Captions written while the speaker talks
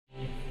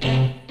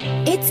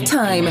It's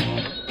time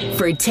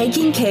for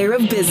Taking Care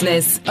of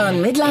Business on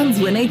Midlands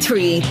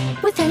 103.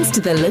 With thanks to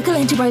the local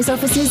enterprise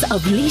offices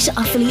of Laois,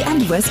 Offaly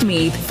and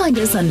Westmeath. Find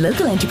us on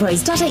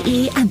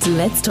localenterprise.ie and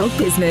let's talk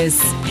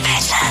business.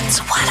 Midlands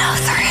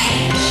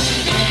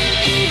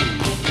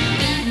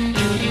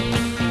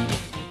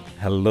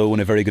 103. Hello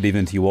and a very good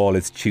evening to you all.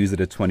 It's Tuesday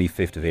the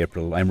 25th of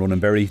April. I'm Ronan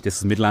Berry, this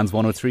is Midlands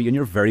 103 and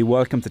you're very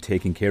welcome to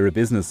Taking Care of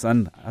Business.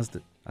 And as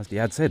the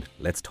ad said,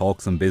 let's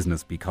talk some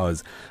business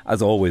because,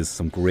 as always,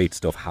 some great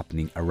stuff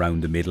happening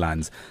around the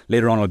Midlands.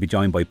 Later on I'll be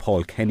joined by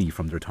Paul Kenny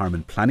from the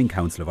Retirement Planning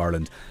Council of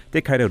Ireland.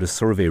 They carried out a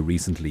survey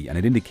recently and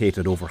it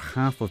indicated over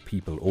half of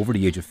people over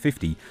the age of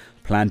 50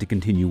 plan to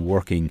continue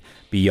working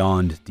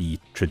beyond the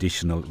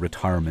traditional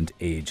retirement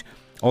age.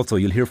 Also,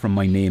 you'll hear from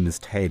My Name is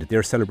Ted.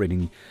 They're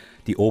celebrating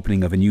the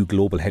opening of a new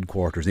global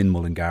headquarters in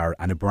Mullingar,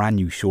 and a brand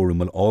new showroom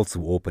will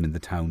also open in the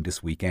town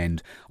this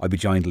weekend. I'll be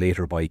joined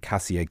later by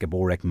Kasia,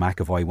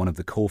 Gaborec-McEvoy, one of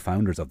the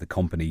co-founders of the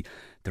company.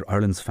 They're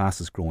Ireland's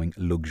fastest growing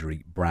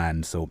luxury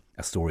brand, so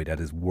a story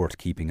that is worth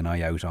keeping an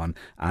eye out on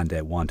and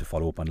want to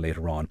follow up on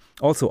later on.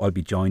 Also, I'll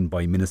be joined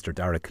by Minister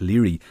Dara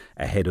Calleary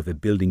ahead of a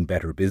Building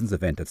Better business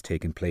event that's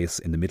taking place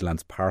in the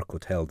Midlands Park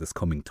Hotel this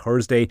coming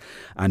Thursday,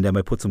 and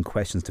I put some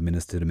questions to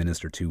the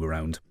Minister too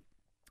around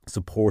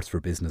supports for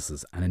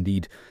businesses and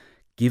indeed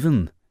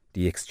given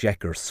the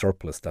exchequer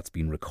surplus that's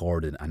been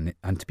recorded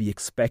and to be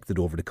expected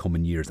over the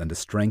coming years and the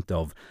strength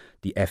of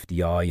the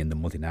FDI and the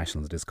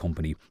multinationals of this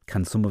company,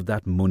 can some of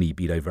that money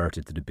be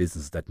diverted to the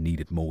businesses that need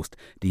it most,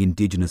 the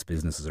indigenous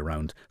businesses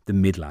around the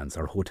Midlands,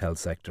 our hotel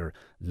sector,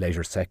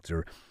 leisure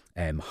sector,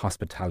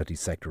 hospitality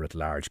sector at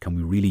large? Can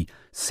we really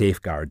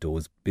safeguard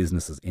those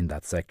businesses in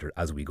that sector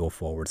as we go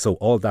forward? So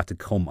all that to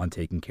come on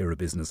Taking Care of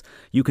Business.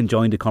 You can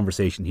join the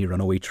conversation here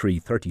on 083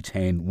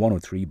 3010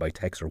 103 by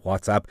text or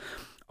WhatsApp,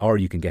 or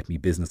you can get me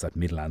business at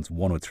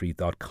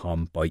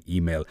midlands103.com by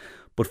email.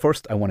 But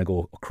first I want to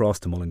go across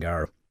to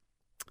Mullingar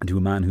and to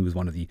a man who is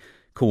one of the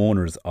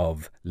co-owners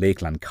of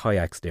Lakeland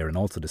Kayaks there and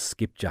also the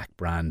Skipjack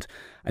brand.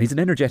 And he's an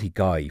energetic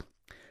guy,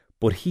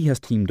 but he has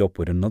teamed up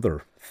with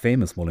another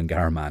famous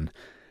Mullingar man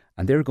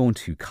and they're going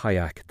to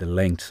kayak the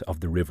length of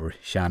the river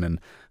Shannon.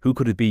 Who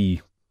could it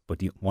be but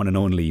the one and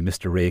only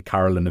Mr. Ray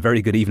Carolan? A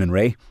very good evening,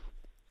 Ray.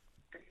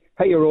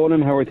 Hi,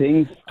 Ronan. How are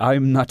things?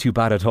 I'm not too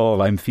bad at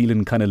all. I'm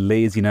feeling kind of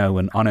lazy now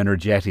and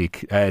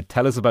unenergetic.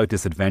 Tell us about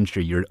this adventure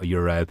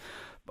you're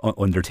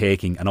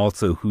undertaking and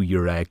also who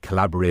your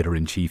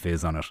collaborator-in-chief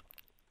is on it.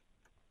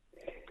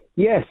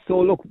 Yes,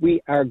 so look,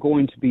 we are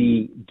going to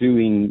be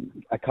doing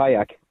a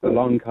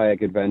long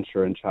kayak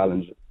adventure and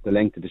challenge the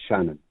length of the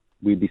Shannon.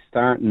 We'll be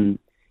starting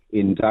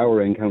in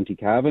Dara in County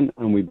Cavan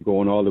and we'll be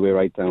going all the way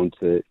right down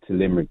to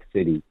Limerick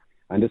City.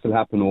 And this will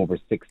happen over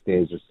 6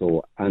 days or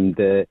so. And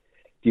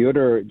the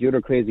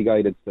other crazy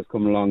guy that's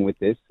coming along with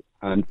this,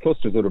 and plus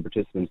there's other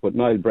participants, but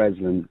Niall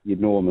Breslin, you'd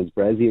know him as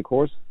Brezzy, of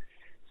course.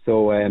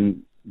 So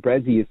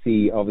Brezzy, you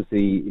see,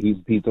 obviously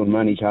he's done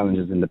many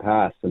challenges in the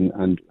past,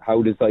 and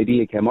how this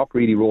idea came up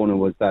really, Rona,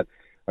 was that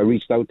I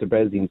reached out to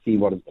Brezzy and see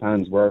what his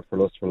plans were for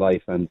Lust for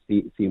Life and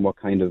seeing what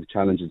kind of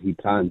challenges he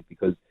planned,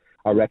 because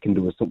I reckoned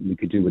there was something we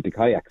could do with the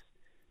kayaks.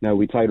 Now,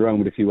 we tied around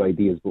with a few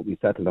ideas, but we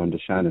settled on the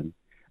Shannon.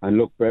 And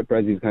look,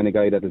 Brezzy's the kind of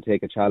guy that'll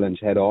take a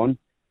challenge head on,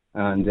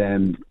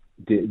 and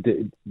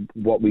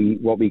what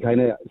we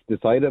kind of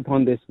decided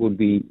upon this would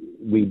be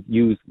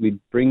we'd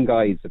bring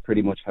guys that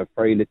pretty much have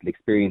very little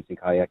experience in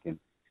kayaking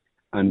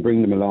and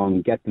bring them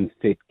along, get them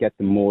fit, get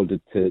them molded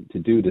to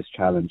do this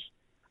challenge.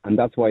 And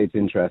that's why it's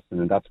interesting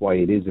and that's why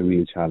it is a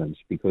real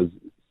challenge, because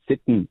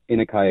sitting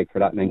in a kayak for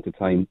that length of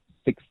time,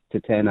 6 to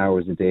 10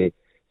 hours a day,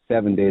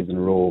 7 days in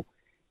a row,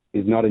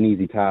 is not an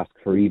easy task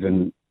for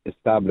even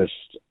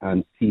established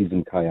and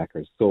seasoned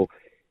kayakers. So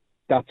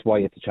that's why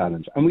it's a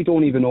challenge. And we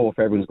don't even know if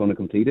everyone's going to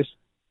complete it.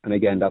 And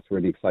again, that's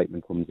where the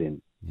excitement comes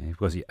in. Yeah,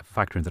 because you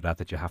factor into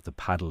that you have to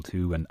paddle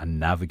too and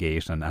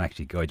navigate and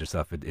actually guide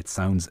yourself. It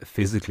sounds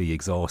physically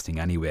exhausting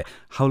anyway.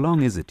 How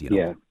long is it, do you know?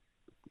 Yeah.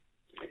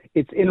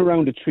 It's in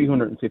around the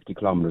 350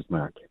 kilometres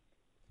mark.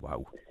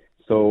 Wow.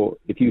 So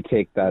if you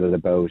take that at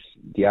about,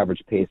 the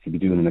average pace you'd be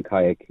doing in a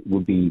kayak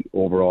would be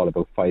overall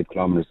about 5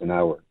 kilometres an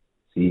hour.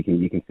 So you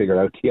can figure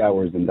out the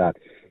hours in that.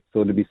 So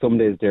there'll be some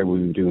days there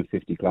we'll be doing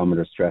 50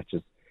 kilometre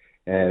stretches.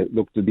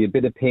 Look, there'll be a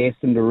bit of pace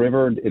in the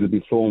river. It'll be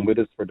flowing with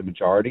us for the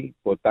majority,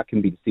 but that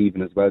can be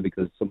deceiving as well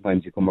because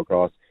sometimes you come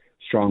across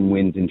strong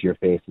winds into your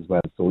face as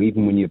well. So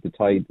even when you have the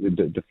tide,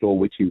 the flow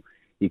with you,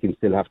 you can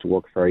still have to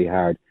work very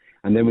hard.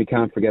 And then we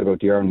can't forget about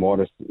the Iron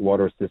water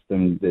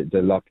system,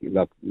 the Loch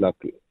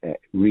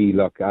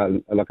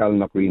Allen,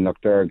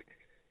 Loch Derg.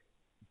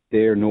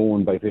 They're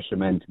known by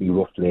fishermen to be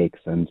rough lakes,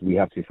 and we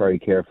have to be very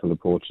careful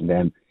approaching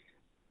them.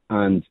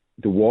 And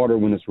the water,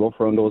 when it's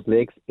rougher on those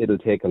lakes, it'll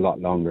take a lot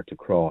longer to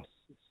cross.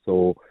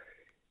 So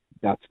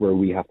that's where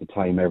we have to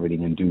time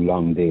everything and do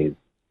long days.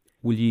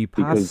 Will you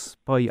pass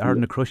by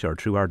Ardnacrush or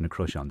through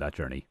Ardnacrush on that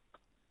journey?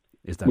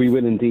 We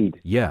will indeed.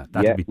 Yeah,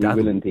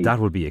 that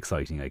would be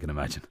exciting, I can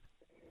imagine.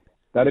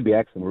 That'd be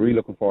excellent. We're really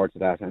looking forward to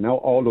that. And now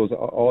all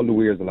the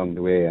weirs along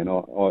the way, and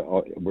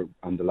we're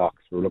on the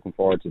locks. We're looking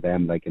forward to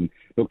them. And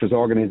look, there's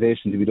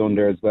organisation to be done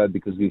there as well,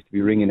 because we used to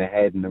be ringing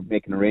ahead and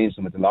making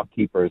arrangements with the lock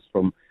keepers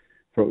from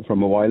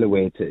a while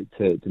away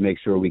to make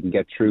sure we can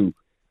get through.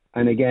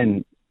 And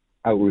again,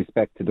 out of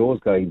respect to those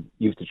guys,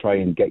 you have to try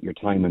and get your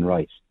timing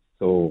right.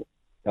 So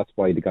that's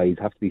why the guys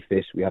have to be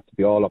fit. We have to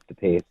be all up to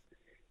pace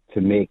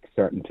to make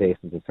certain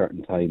places at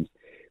certain times.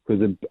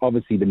 Because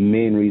obviously the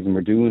main reason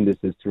we're doing this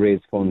is to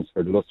raise funds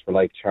for the Lust for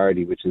Life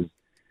charity, which is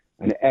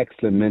an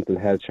excellent mental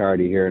health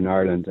charity here in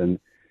Ireland. And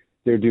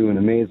they're doing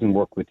amazing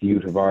work with the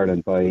youth of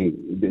Ireland.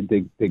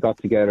 They got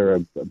together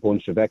a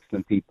bunch of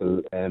excellent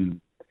people,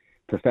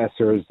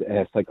 professors,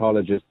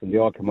 psychologists, and they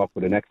all come up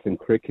with an excellent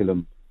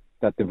curriculum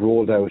that they've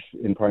rolled out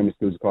in primary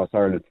schools across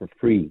Ireland for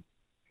free.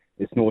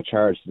 It's no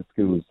charge to the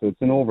schools. So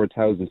it's in over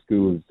 1,000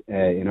 schools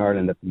in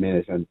Ireland at the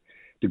minute. And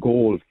the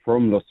goal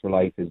from Lust for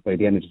Life is by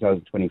the end of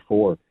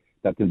 2024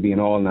 that they'll be in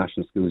all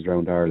national schools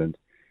around Ireland.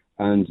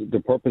 And the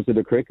purpose of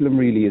the curriculum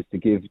really is to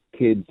give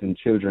kids and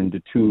children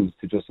the tools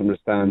to just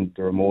understand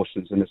their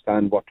emotions,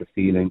 understand what they're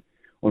feeling,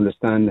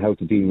 understand how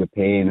to deal with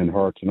pain and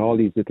hurt and all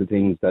these little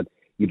things that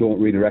you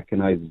don't really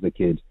recognise as a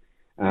kid.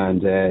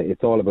 And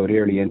it's all about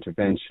early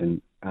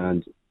intervention.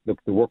 And look,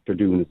 the work they're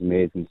doing is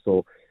amazing.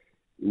 So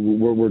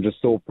we're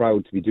just so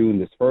proud to be doing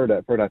this for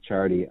that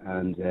charity.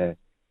 And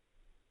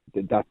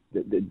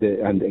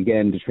and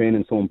again, the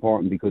training's so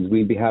important, because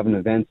we'll be having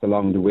events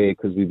along the way,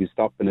 because we'll be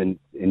stopping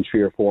in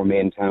 3 or 4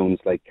 main towns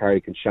like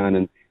Carrick and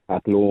Shannon,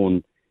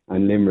 Athlone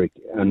and Limerick,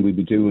 and we'll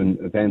be doing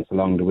events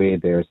along the way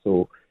there.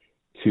 So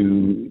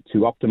to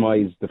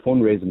optimise the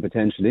fundraising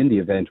potential in the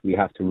event, we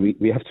have to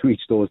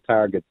reach those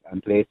targets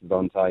and places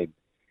on time,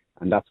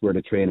 and that's where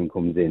the training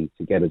comes in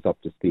to get us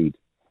up to speed.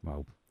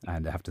 Wow.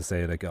 And I have to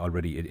say,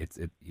 already,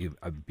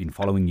 I've been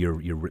following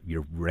your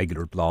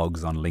regular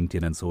blogs on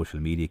LinkedIn and social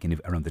media, kind of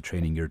around the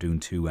training you're doing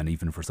too. And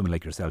even for someone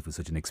like yourself, who's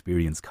such an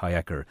experienced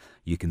kayaker,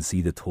 you can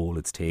see the toll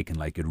it's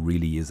taken. It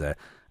really is a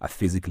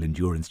physical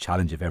endurance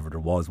challenge if ever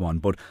there was one.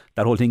 But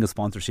that whole thing of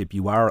sponsorship,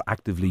 you are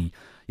actively,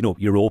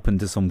 you're open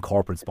to some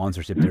corporate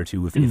sponsorship there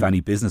too. If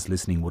any business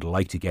listening would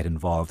like to get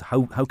involved,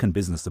 how can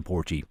business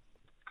support you?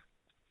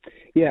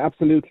 Yeah,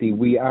 absolutely.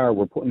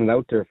 We're putting it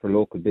out there for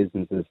local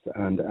businesses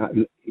and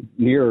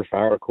near or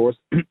far, of course,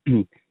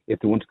 if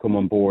they want to come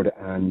on board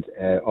and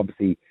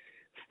obviously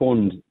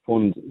fund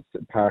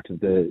part of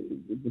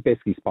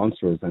basically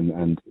sponsors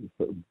and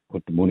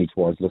put the money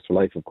towards Lust for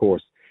Life, of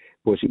course.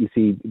 But you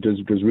see,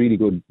 there's really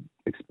good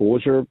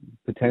exposure,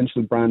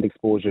 potential brand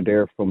exposure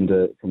there from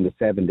the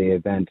 7-day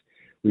event.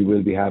 We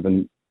will be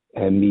having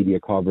media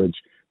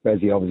coverage.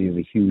 Breslin obviously has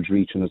a huge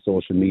reach on the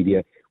social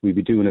media. We'll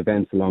be doing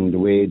events along the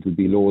way. There'll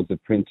be loads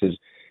of printed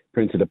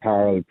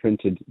apparel,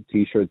 printed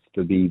T-shirts.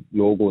 There'll be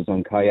logos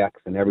on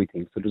kayaks and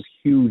everything. So there's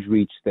huge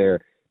reach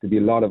there. There'll be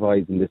a lot of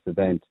eyes in this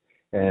event.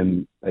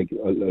 Alone,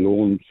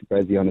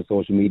 Breslin on the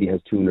social media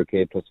has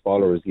 200k plus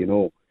followers,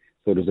 So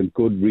there's a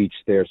good reach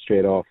there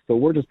straight off. So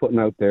we're just putting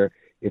out there,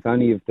 if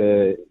any of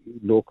the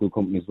local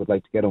companies would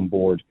like to get on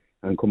board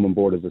and come on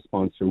board as a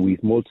sponsor,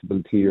 we've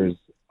multiple tiers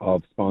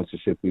of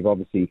sponsorship. We've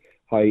obviously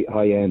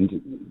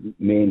high-end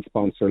main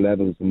sponsor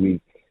levels, and we've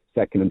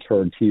second and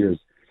third tiers.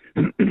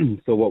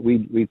 So what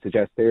we'd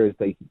suggest there is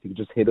they can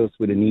just hit us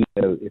with an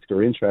email if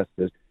they're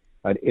interested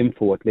at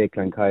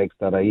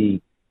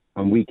info@lakelandkayaks.ie,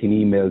 and we can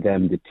email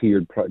them the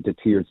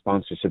tiered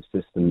sponsorship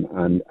system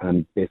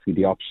and basically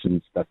the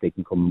options that they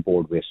can come on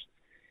board with.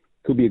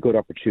 Could be a good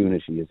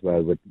opportunity as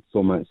well, with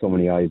so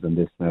many eyes on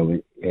this now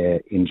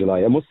in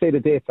July. I must say the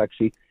dates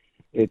actually.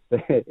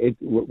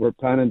 We're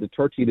planning the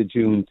 30th of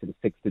June to the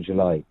 6th of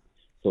July.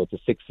 So it's a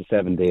 6 to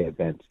 7 day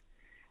event.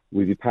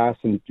 We'll be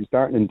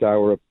starting in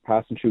Dara,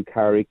 passing through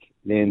Carrick,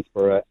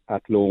 Lanesborough,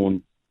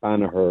 Athlone,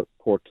 Banagher,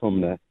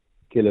 Portumna,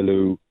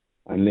 Killaloo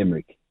and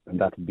Limerick. And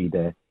that will be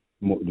there'll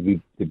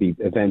be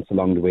events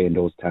along the way in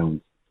those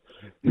towns.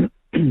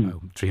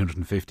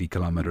 350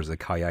 kilometres of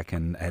kayak,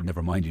 and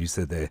never mind, you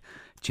said the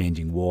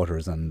changing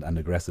waters and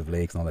aggressive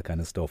lakes and all that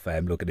kind of stuff.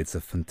 Look, it's a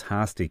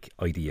fantastic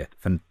idea,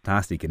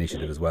 fantastic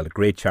initiative as well. A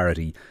great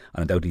charity,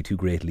 and undoubtedly 2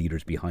 great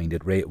leaders behind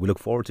it. Ray, we look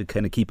forward to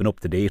kind of keeping up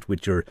to date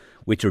with your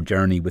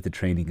journey with the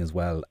training as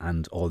well,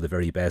 and all the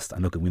very best.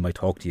 And look, we might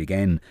talk to you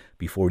again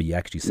before you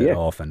actually set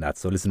off and that.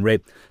 So listen, Ray,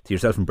 to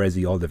yourself and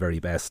Breslin, all the very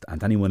best.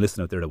 And to anyone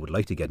listening out there that would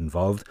like to get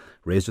involved,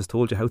 Ray's just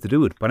told you how to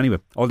do it. But anyway,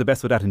 all the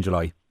best with that in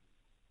July.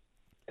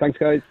 Thanks,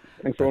 guys.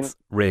 Thanks, Ronan. That's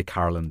Ray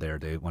Carolan there,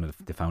 one of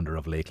the founder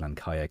of Lakeland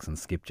Kayaks and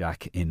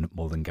Skipjack in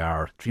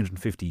Mullingar.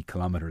 350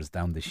 kilometres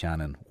down the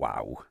Shannon.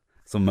 Wow.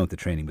 Some amount of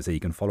training. We say you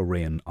can follow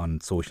Ray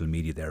on social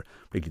media there,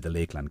 particularly the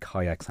Lakeland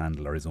Kayaks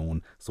handle or his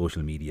own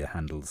social media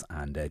handles,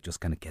 and just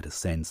kind of get a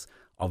sense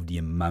of the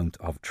amount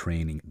of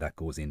training that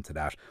goes into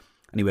that.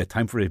 Anyway,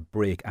 time for a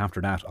break. After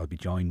that, I'll be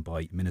joined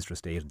by Minister of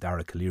State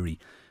Dara Calleary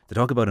to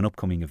talk about an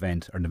upcoming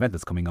event, or an event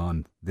that's coming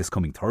on this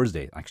coming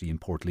Thursday, actually in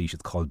Portlaoise.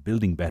 It's called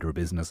Building Better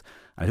Business.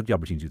 And I took the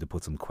opportunity to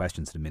put some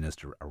questions to the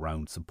Minister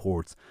around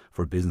supports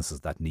for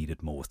businesses that need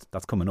it most.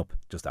 That's coming up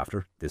just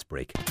after this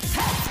break.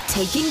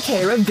 Taking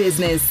care of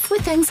business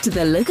with thanks to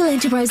the local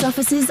enterprise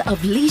offices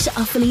of Laois,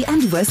 Offaly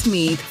and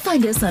Westmeath.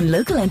 Find us on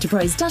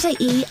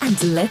localenterprise.ie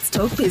and let's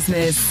talk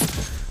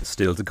business.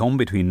 Still to come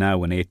between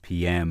now and 8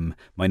 p.m.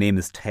 My name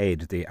is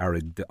Ted. They are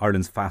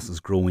Ireland's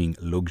fastest growing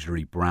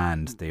luxury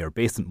brand. They are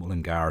based in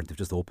Mullingar. They've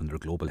just opened their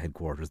global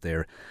headquarters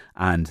there,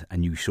 and a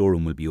new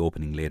showroom will be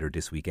opening later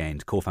this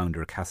weekend.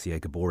 Co-founder Kasia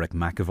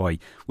Gaborec-McEvoy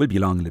will be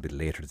along a little bit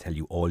later to tell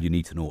you all you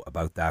need to know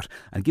about that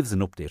and give us an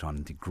update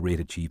on the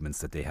great achievements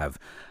that they have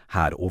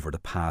had over the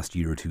past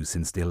year or two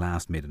since they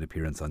last made an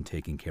appearance on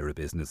Taking Care of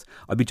Business.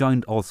 I'll be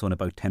joined also in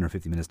about 10 or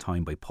 15 minutes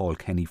time by Paul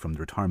Kenny from the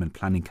Retirement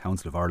Planning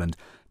Council of Ireland.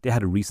 They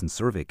had a recent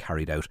survey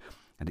carried out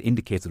and it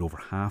indicates that over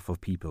half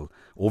of people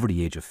over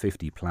the age of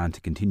 50 plan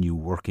to continue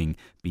working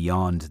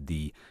beyond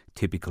the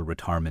typical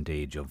retirement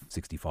age of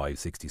 65,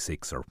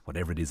 66 or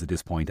whatever it is at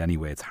this point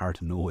anyway. It's hard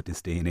to know at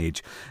this day and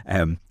age.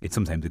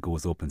 Sometimes it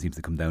goes up and seems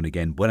to come down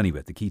again. But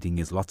anyway, the key thing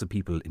is lots of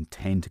people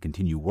intend to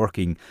continue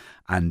working,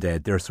 and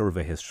their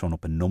survey has shown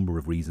up a number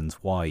of reasons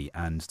why,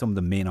 and some of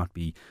them may not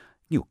be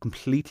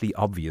completely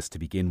obvious to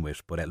begin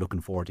with, but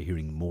looking forward to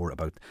hearing more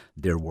about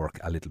their work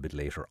a little bit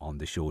later on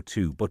the show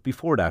too. But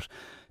before that,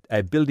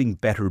 Building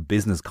Better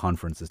Business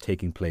Conference is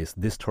taking place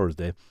this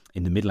Thursday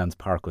in the Midlands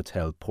Park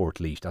Hotel,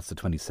 Portlaoise. That's the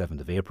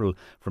 27th of April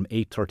from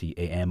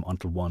 8:30am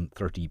until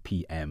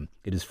 1:30pm.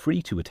 It is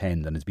free to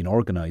attend and has been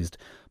organised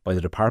by the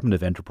Department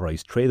of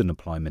Enterprise, Trade and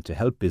Employment to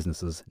help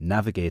businesses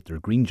navigate their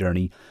green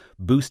journey,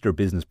 boost their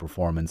business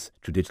performance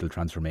through digital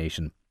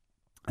transformation.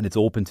 And it's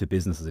open to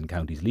businesses in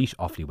counties Laois,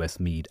 Offaly,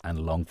 Westmeath and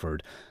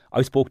Longford.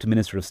 I spoke to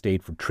Minister of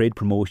State for Trade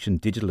Promotion,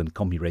 Digital and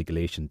Company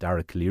Regulation,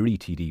 Dara Calleary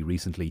TD,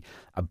 recently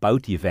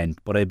about the event,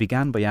 but I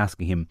began by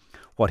asking him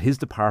what his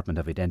department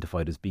have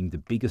identified as being the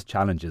biggest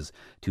challenges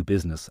to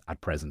business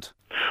at present.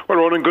 Well,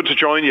 Ronan, good to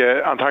join you,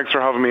 and thanks for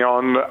having me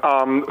on.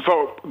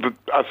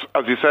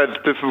 As you said,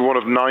 this is one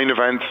of 9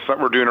 events that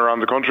we're doing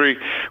around the country.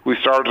 We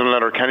started in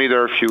Letterkenny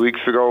there a few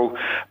weeks ago.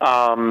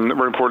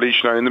 We're in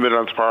Portlaoise now in the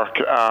Midlands Park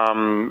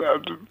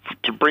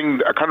to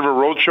bring a kind of a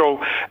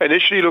roadshow,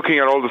 initially looking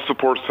at all the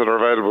supports that are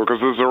available, because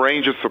there's a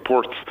range of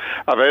supports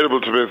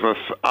available to business.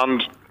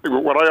 And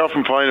what I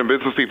often find, and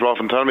business people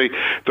often tell me,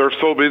 they're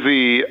so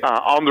busy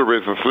on their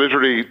business,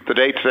 literally the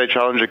day-to-day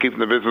challenge of keeping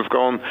the business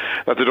going,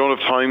 that they don't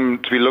have time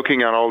to be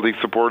looking at all these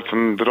supports,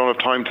 and they don't have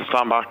time to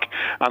stand back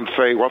and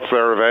say what's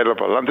there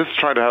available. And this is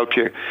trying to help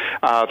you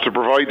to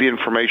provide the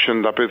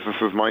information that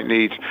businesses might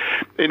need.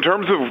 In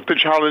terms of the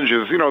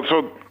challenges,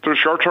 so there's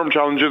short-term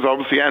challenges.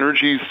 Obviously,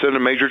 energy is still a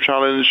major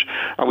challenge,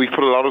 and we've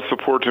put a lot of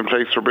support in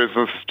place for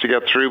business to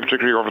get through,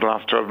 particularly over the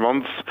last 12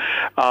 months.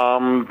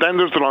 Then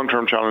there's the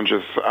long-term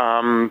challenges.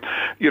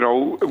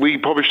 We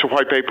published a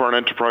white paper on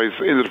enterprise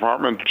in the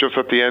department just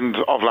at the end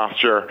of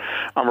last year,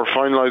 and we're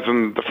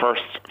finalising the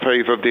first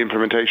phase of the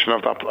implementation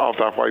of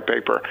that white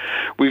paper.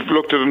 We've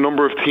looked at a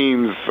number of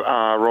themes,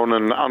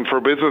 Ronan, and for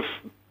business,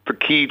 the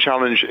key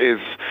challenge is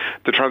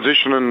the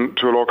transition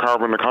to a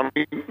low-carbon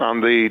economy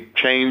and the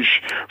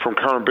change from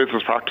current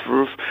business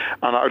practices.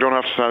 And I don't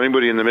have to tell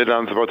anybody in the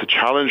Midlands about the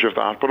challenge of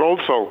that, but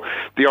also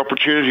the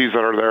opportunities that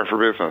are there for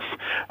business.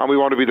 And we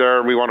want to be there,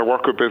 and we want to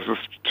work with business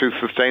to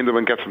sustain them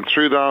and get them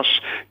through that,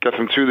 get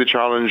them through the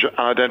challenge and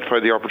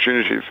identify the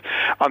opportunities.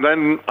 And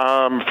then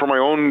for my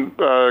own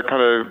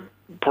kind of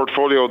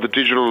portfolio, the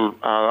digital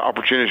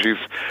opportunities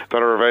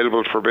that are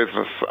available for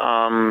business.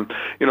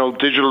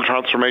 Digital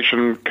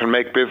transformation can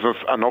make business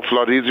an awful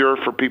lot easier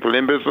for people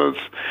in business.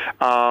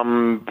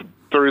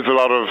 There is a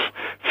lot of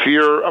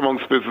fear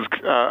amongst business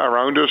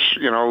around it.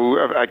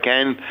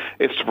 Again,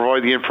 it's to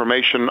provide the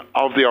information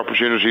of the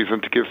opportunities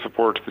and to give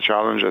support to the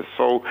challenges.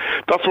 So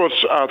that's what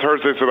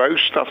Thursday's about.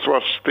 That's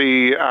what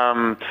the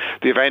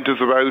event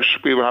is about.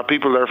 We will have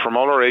people there from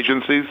all our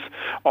agencies,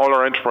 all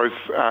our enterprise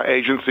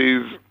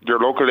agencies, your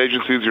local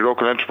agencies, your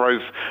local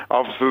enterprise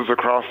offices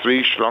across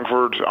Laois,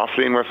 Longford,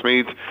 Offaly and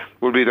Westmeath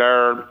will be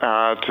there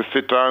to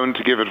sit down,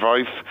 to give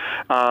advice.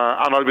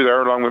 And I'll be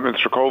there along with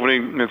Mr. Coveney,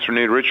 Mr.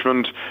 Neil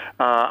Richmond,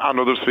 and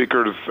other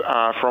speakers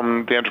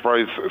from the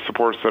enterprise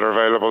supports that are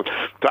available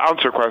to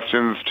answer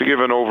questions, to give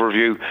an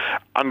overview.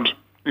 And,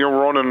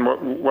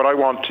 Ronan, what I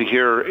want to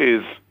hear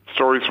is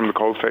stories from the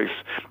coalface,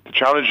 the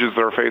challenges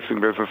that are facing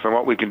business and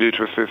what we can do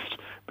to assist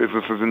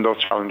businesses in those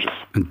challenges.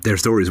 And their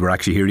stories we're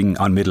actually hearing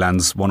on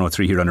Midlands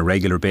 103 here on a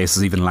regular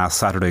basis. Even last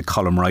Saturday,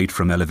 Colm Wright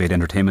from Elevate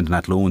Entertainment in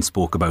Athlone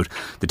spoke about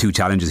the 2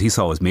 challenges he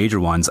saw as major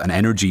ones, and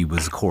energy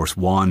was of course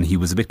one. He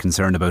was a bit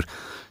concerned about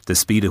the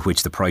speed at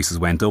which the prices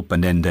went up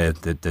and then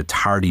the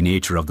tardy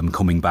nature of them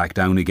coming back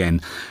down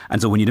again.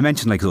 And so when you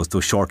mention like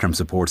those short-term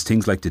supports,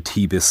 things like the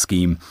TBIS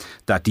scheme,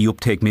 that the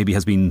uptake maybe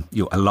has been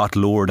a lot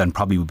lower than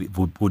probably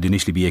would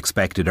initially be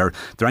expected. Are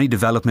there any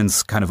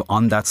developments kind of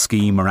on that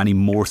scheme or any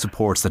more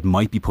supports that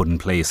might be put in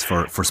place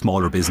for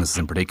smaller businesses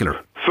in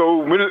particular? So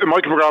So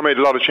Michael McGrath made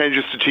a lot of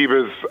changes to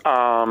TBIS,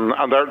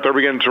 and they're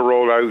beginning to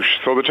roll out.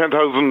 So the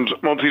 10,000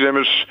 monthly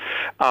limit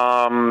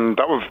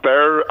that was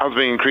there has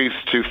been increased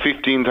to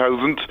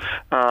 15,000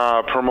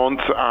 per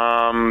month.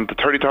 The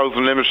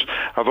 30,000 limit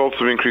has also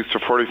been increased to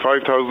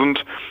 45,000.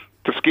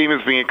 The scheme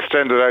is being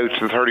extended out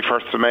to the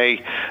 31st of May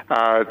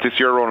this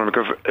year, Ronan,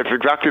 because it's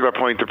exactly that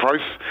point. The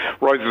price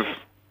rises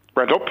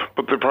went up,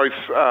 but the price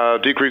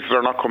decreases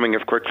are not coming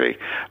as quickly,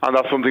 and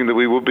that's something that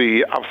we would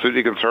be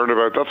absolutely concerned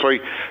about. That's why,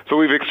 so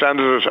we've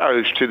extended it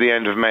out to the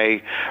end of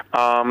May.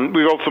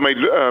 We've also made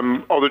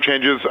other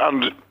changes,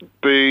 and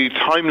the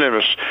time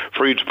limit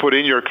for you to put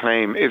in your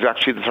claim is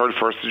actually the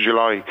 31st of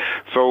July.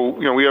 So,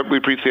 we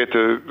appreciate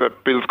that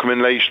bills come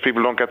in late,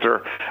 people don't get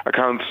their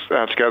accounts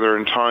together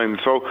in time.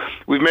 So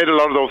we've made a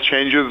lot of those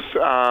changes. We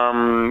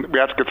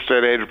had to get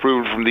state aid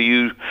approval from the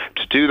EU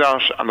to do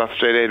that, and that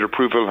state aid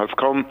approval has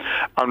come.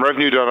 And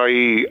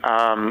Revenue.ie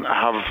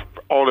have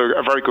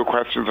a very good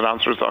questions and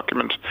answers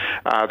document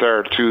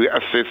there to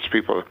assist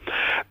people.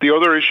 The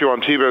other issue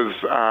on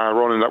TBIS,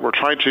 Ronan, that we're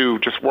trying to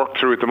just work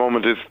through at the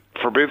moment is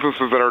for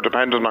businesses that are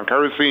dependent on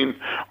kerosene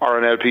or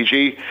on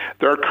LPG,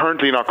 they're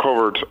currently not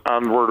covered,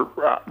 and we're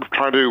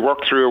trying to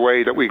work through a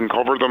way that we can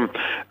cover them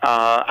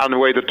and a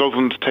way that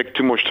doesn't take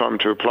too much time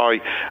to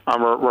apply,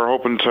 and we're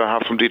hoping to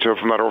have some detail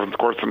from that over the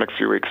course of the next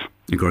few weeks.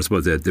 Of course,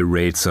 well, the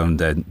rates on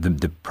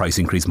the price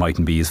increase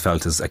mightn't be as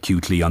felt as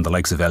acutely on the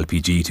likes of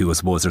LPG too. I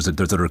suppose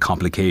there's other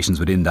complications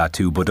within that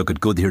too, but look, it's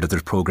good to hear that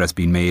there's progress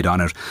being made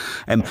on it.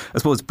 I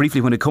suppose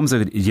briefly, when it comes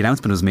to the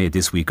announcement was made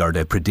this week, or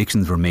the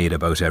predictions were made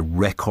about a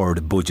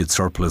record budget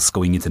surplus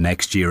going into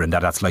next year, and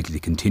that's likely to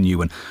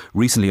continue. And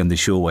recently on the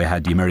show I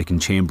had the American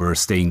Chamber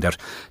saying that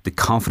the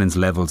confidence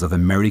levels of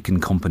American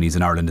companies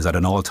in Ireland is at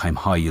an all-time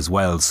high as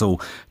well. So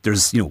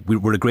there's,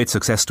 we're a great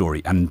success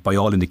story, and by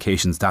all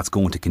indications that's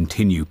going to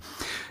continue.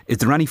 Is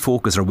there any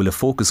focus, or will a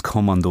focus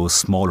come on those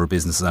smaller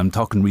businesses? I'm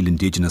talking real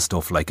indigenous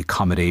stuff like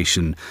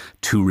accommodation,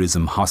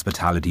 tourism,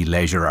 hospitality,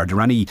 leisure. Are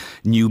there any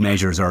new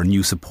measures or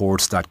new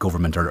supports that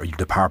government or your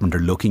department are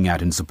looking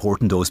at in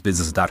supporting those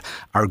businesses that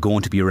are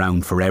going to be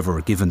around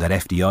forever, given that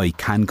FDI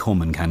can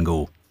come and can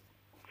go?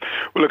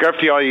 Well, look,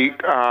 FDI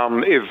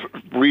is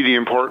really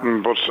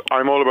important, but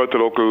I'm all about the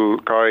local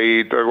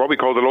guy, what we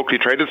call the locally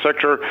traded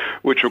sector,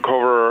 which will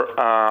cover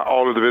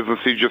all of the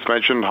businesses you just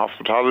mentioned,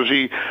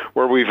 hospitality,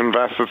 where we've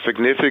invested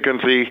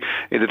significantly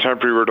in the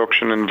temporary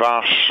reduction in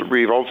VAT.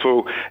 We've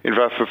also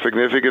invested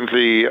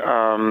significantly,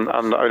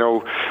 and I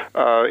know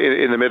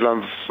in the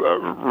Midlands,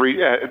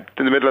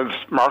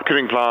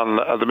 marketing plan,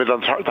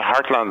 the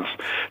Heartlands,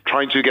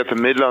 trying to get the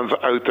Midlands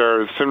out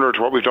there, similar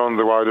to what we've done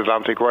the Wild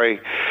Atlantic Way.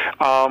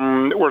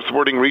 We're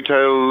supporting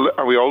retail,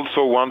 and we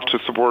also want to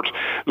support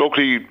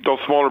locally those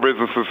smaller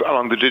businesses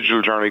along the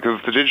digital journey, because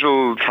the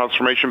digital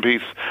transformation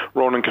piece,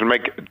 Ronan, can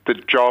make the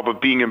job of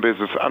being in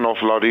business an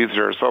awful lot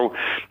easier. So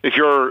if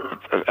you're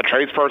a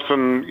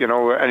tradesperson,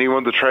 anyone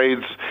in the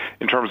trades,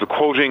 in terms of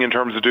quoting, in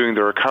terms of doing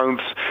their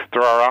accounts,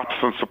 there are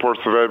apps and supports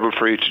available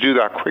for you to do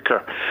that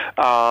quicker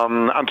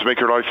and to make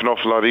your life an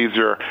awful lot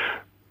easier.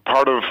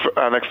 Part of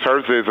next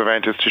Thursday's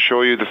event is to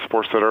show you the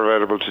supports that are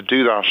available to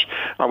do that,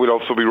 and we'll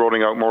also be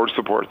rolling out more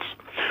supports.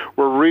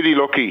 We're really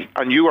lucky,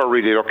 and you are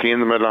really lucky in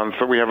the Midlands,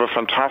 that we have a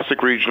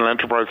fantastic regional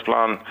enterprise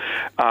plan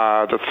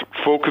that's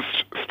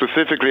focused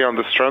specifically on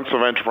the strengths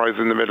of enterprise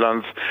in the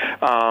Midlands,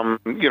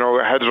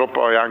 headed up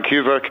by Anne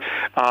Cusack,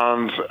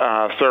 and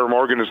Sarah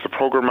Morgan is the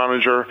programme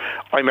manager.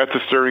 I met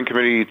the steering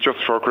committee just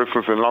before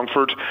Christmas in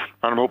Longford,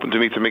 and I'm hoping to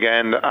meet them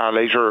again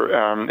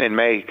later in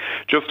May,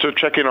 just to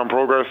check in on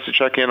progress, to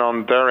check in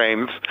on their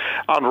aims.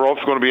 And we're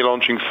also going to be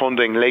launching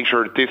funding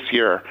later this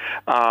year,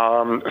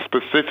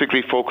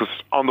 specifically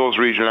focused on those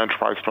regional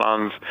enterprise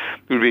plans.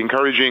 We'll be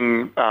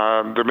encouraging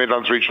the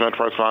Midlands Regional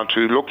Enterprise Plan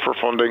to look for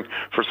funding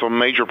for some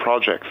major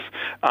projects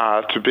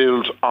to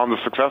build on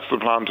the success of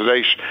the plan to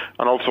date,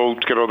 and also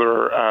to get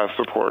other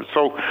support.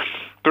 So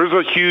there's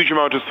a huge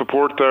amount of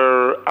support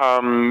there.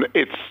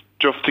 It's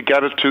just to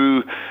get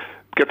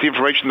the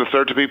information that's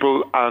there to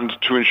people and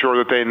to ensure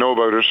that they know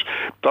about it.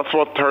 That's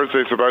what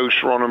Thursday's about,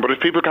 Ronan. But if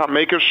people can't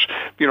make it,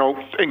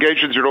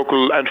 engage with your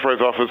local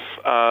enterprise office.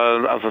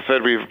 As I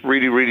said, we have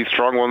really, really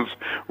strong ones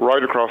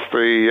right across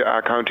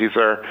the counties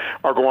there.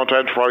 Or go on to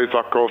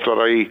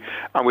enterprise.gov.ie,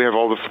 and we have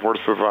all the supports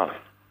as well.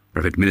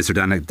 Perfect. Minister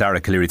Dara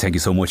Calleary, thank you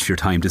so much for your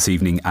time this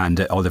evening, and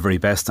all the very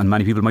best. And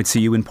many people might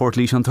see you in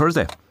Portlaoise on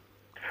Thursday.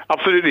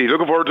 Absolutely.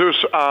 Looking forward to it.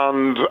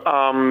 And, as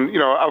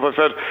I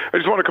said, I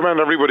just want to commend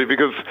everybody,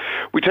 because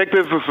we take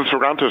businesses for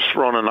granted,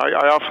 Ronan.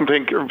 I often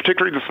think,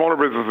 particularly the smaller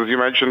businesses you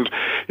mentioned,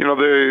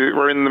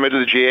 we're in the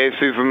middle of the GA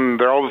season.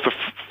 They're always the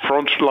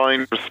front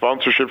line for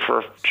sponsorship,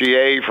 for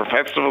GA, for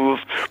festivals,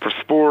 for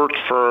sport,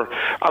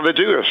 and they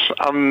do it.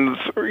 And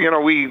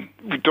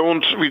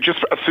we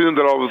just assume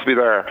they'll always be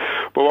there.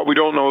 But what we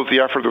don't know is the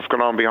effort that's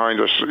gone on behind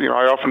it.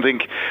 I often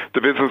think the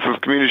businesses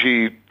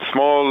community,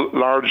 small,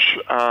 large,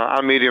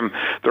 and medium,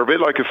 they're a bit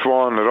like a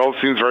swan. It all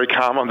seems very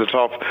calm on the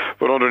top,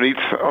 but underneath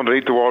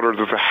the water,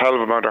 there's a hell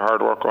of a amount of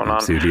hard work going on.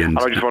 Absolutely. And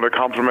I just want to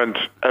compliment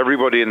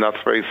everybody in that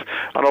space,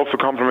 and also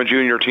compliment you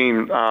and your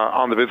team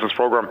on the business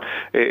program.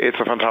 It's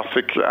a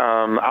fantastic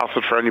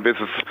asset for any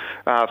business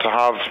to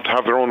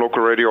have their own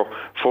local radio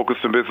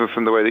focused on business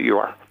in the way that you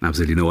are.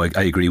 Absolutely. No,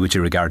 I agree with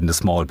you regarding the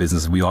small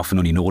business. We often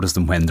only notice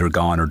them when they're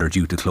gone or they're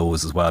due to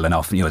close as well, and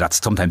often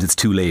sometimes it's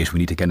too late. We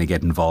need to kind of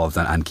get involved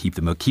and keep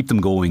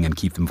them going and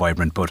keep them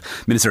vibrant. But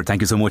Minister,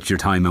 thank you so much for your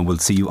time, and we'll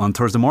see you on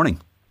Thursday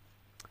morning.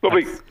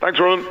 Lovely. Thanks,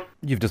 Ronan.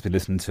 You've just been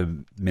listening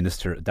to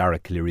Minister Dara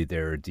Calleary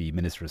there, the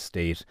Minister of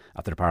State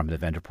at the Department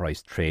of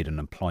Enterprise, Trade and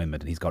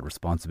Employment, and he's got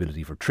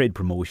responsibility for trade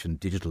promotion,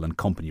 digital and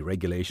company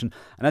regulation.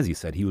 And as he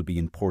said, he will be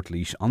in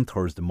Portlaoise on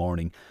Thursday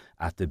morning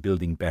at the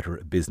Building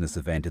Better Business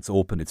event. It's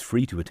open, it's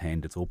free to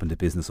attend, it's open to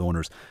business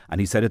owners. And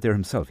he said it there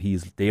himself,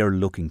 they are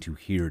looking to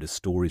hear the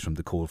stories from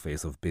the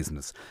coalface of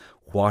business.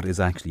 What is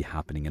actually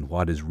happening and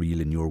what is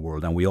real in your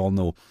world. And we all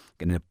know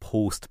in a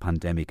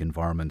post-pandemic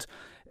environment,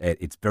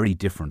 it's very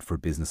different for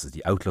businesses.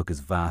 The outlook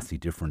is vastly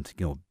different,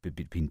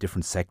 between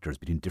different sectors,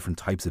 between different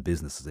types of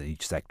businesses in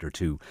each sector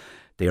too.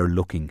 They are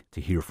looking to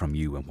hear from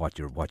you and what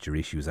your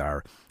issues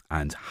are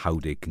and how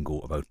they can go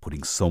about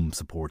putting some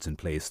supports in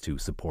place to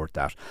support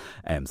that.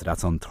 So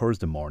that's on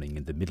Thursday morning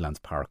in the Midlands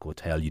Park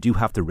Hotel. You do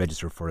have to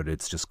register for it.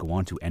 It's just go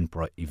on to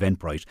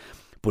Eventbrite.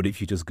 But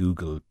if you just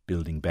Google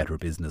Building Better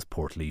Business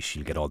Portlaoise,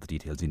 you'll get all the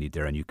details you need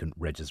there and you can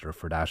register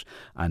for that.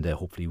 And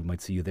hopefully we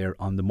might see you there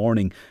on the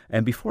morning.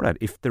 And before that,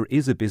 if there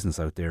is a business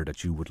out there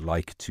that you would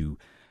like to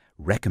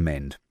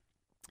recommend,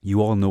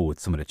 you all know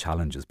some of the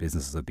challenges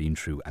businesses have been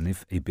through. And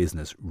if a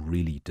business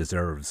really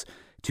deserves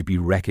to be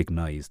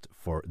recognised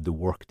for the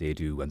work they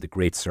do and the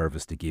great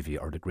service they give you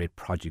or the great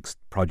produce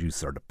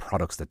or the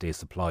products that they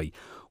supply,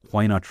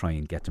 why not try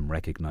and get them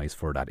recognised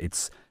for that?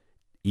 It's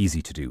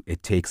easy to do.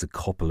 It takes a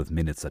couple of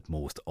minutes at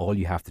most. All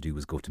you have to do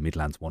is go to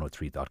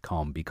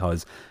midlands103.com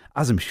because,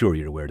 as I'm sure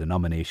you're aware, the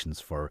nominations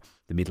for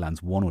the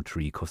Midlands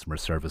 103 Customer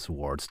Service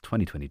Awards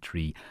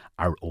 2023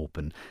 are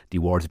open. The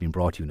awards have been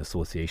brought to you in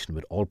association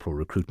with All Pro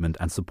Recruitment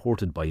and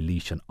supported by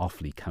Laois and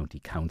Offaly County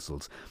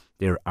Councils.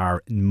 There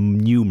are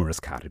numerous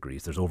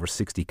categories. There's over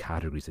 60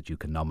 categories that you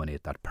can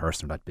nominate that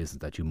person or that business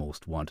that you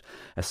most want.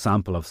 A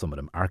sample of some of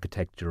them: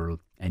 Architectural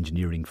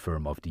Engineering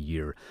Firm of the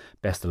Year,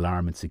 Best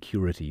Alarm and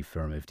Security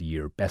Firm of the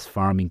Year, Best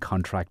Farming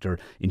Contractor,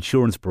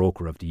 Insurance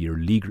Broker of the Year,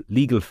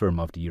 Legal Firm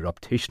of the Year,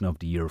 Optician of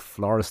the Year,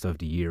 Florist of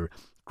the Year,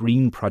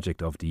 Green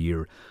Project of the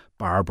Year,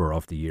 Barber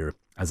of the Year.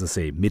 As I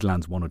say,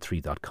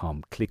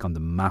 midlands103.com. Click on the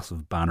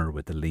massive banner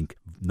with the link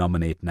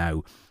Nominate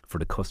Now for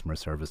the Customer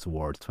Service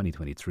Awards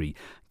 2023.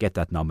 Get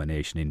that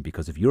nomination in,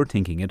 because if you're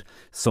thinking it,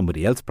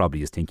 somebody else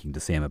probably is thinking the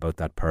same about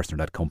that person or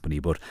that company,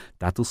 but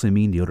that doesn't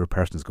mean the other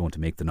person is going to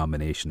make the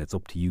nomination. It's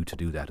up to you to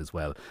do that as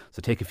well.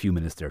 So take a few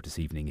minutes there this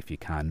evening if you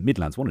can,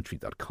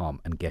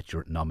 midlands103.com, and get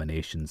your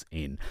nominations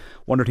in.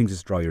 One other thing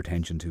to draw your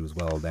attention to as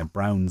well, then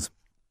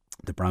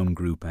the Brown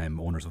Group,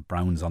 owners of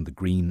Brown's on the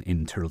Green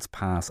in Tyrrell's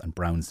Pass and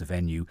Brown's the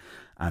Venue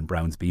and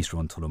Brown's Bistro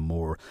in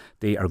Tullamore,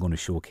 they are going to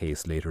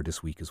showcase later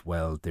this week as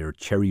well their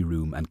Cherry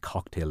Room and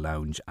Cocktail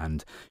Lounge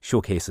and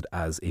showcase it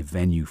as a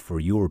venue for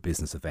your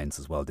business events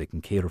as well. They can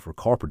cater for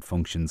corporate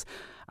functions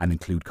and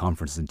include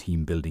conferences and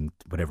team building,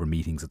 whatever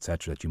meetings,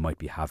 etc. that you might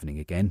be having.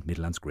 Again,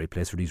 Midlands, great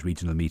place for these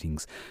regional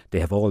meetings. They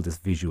have all this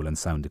visual and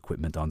sound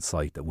equipment on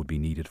site that would be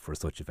needed for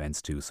such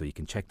events too, so you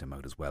can check them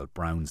out as well.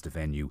 Brown's the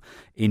Venue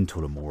in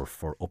Tullamore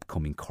for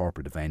upcoming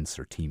corporate events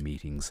or team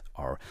meetings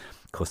or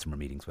customer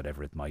meetings,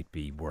 whatever it might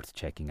be, worth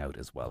checking out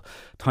as well.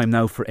 Time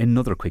now for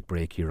another quick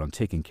break here on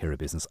Taking Care of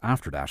Business.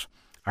 After that,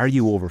 are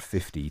you over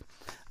 50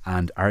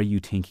 and are you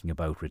thinking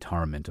about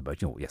retirement?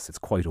 Yes, it's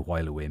quite a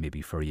while away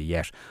maybe for you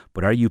yet,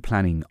 but are you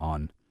planning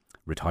on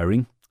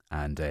retiring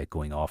and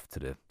going off to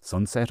the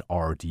sunset,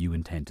 or do you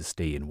intend to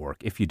stay in work?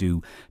 If you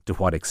do, to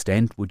what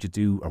extent would you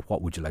do, or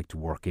what would you like to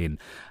work in?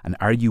 And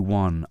are you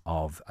one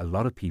of a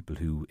lot of people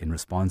who, in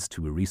response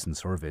to a recent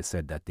survey,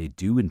 said that they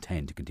do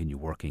intend to continue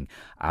working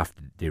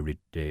after they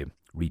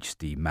reach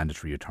the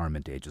mandatory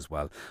retirement age as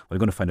well? We're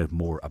going to find out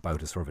more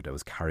about a survey that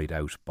was carried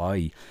out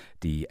by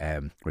the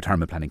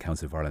Retirement Planning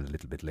Council of Ireland a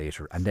little bit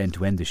later. And then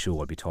to end the show,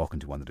 I'll be talking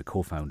to one of the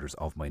co-founders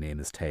of My Name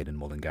is Ted in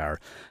Mullingar.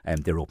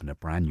 They're opening a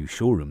brand new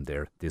showroom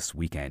there this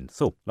weekend.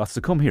 So lots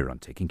to come here on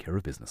Taking Care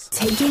of Business.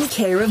 Taking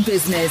Care of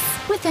Business,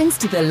 with thanks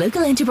to the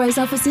local enterprise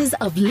offices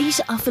of Laois,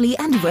 Offaly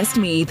and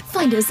Westmeath.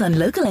 Find us on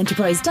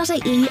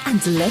localenterprise.ie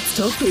and let's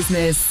talk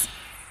business.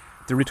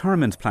 The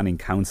Retirement Planning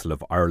Council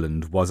of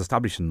Ireland was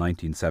established in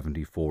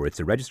 1974. It's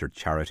a registered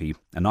charity,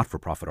 a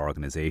not-for-profit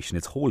organisation.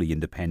 It's wholly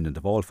independent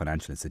of all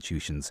financial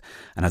institutions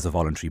and has a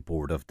voluntary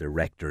board of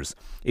directors.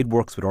 It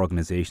works with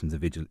organisations,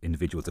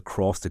 individuals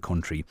across the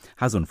country,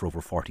 has done for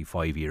over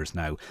 45 years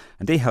now,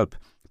 and they help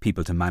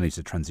people to manage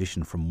the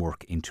transition from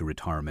work into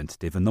retirement.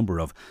 They have a number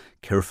of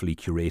carefully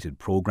curated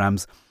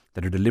programmes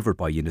that are delivered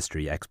by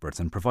industry experts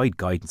and provide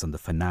guidance on the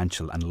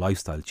financial and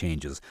lifestyle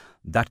changes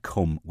that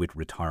come with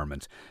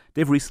retirement.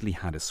 They've recently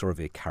had a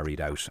survey carried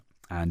out,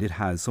 and it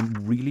has some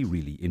really,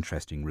 really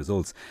interesting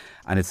results.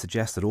 And it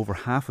suggests that over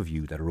half of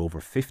you that are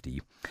over 50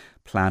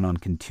 plan on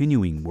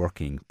continuing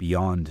working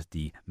beyond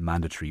the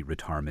mandatory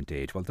retirement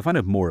age. Well, to find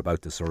out more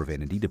about the survey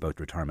and indeed about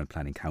Retirement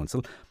Planning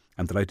Council,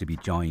 I'm delighted to be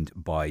joined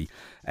by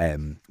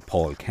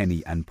Paul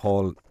Kenny. And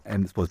Paul,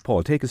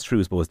 Paul, take us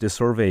through, this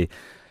survey.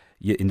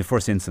 In the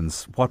first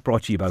instance, what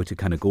brought you about to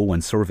kind of go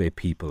and survey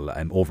people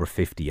over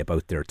 50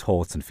 about their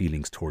thoughts and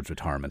feelings towards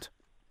retirement?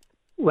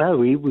 Well,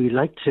 we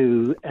like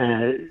to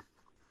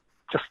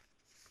just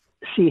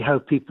see how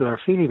people are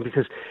feeling,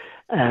 because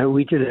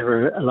we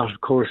deliver a lot of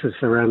courses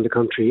around the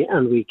country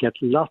and we get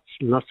lots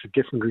and lots of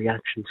different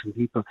reactions from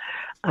people.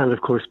 And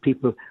of course,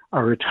 people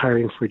are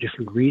retiring for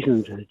different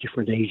reasons and at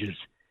different ages.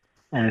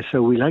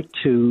 So we like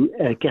to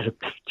get a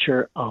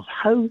picture of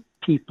how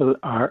people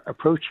are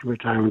approaching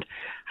retirement,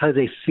 how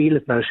they feel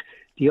about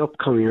the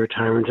upcoming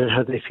retirement and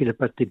how they feel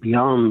about the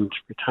beyond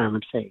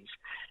retirement phase,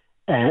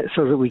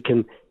 so that we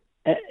can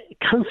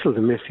counsel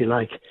them, if you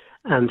like,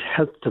 and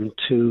help them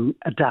to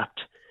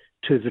adapt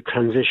to the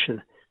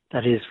transition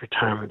that is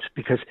retirement,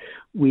 because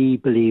we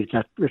believe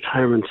that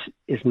retirement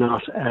is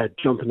not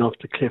jumping off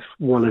the cliff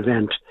one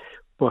event,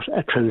 but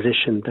a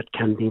transition that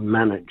can be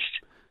managed.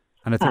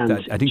 And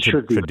I think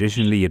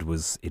traditionally it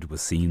was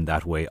seen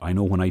that way. I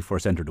know when I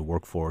first entered the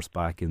workforce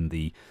back in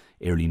the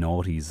early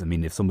noughties, I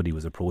mean, if somebody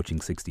was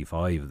approaching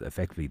 65,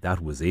 effectively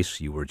that was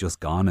it. You were just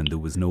gone, and there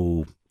was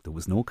no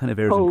kind of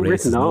airs and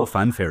graces, no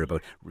fanfare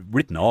about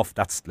written off.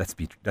 Let's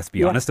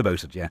be honest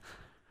about it. Yeah.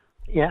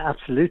 Yeah,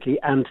 absolutely.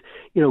 And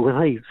when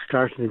I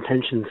started in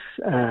pensions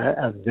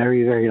a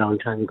very, very long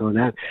time ago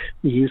now,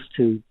 we used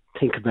to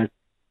think about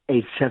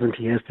age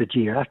 70 as the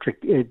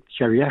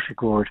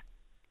geriatric ward.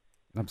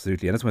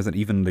 Absolutely. And that's why I said,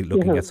 even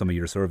looking at some of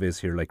your surveys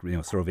here, like,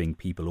 surveying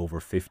people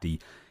over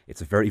 50,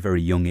 it's a very,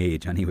 very young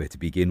age anyway to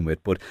begin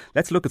with. But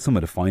let's look at some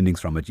of the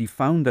findings from it. You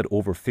found that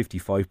over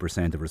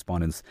 55% of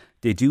respondents,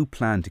 they do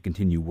plan to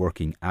continue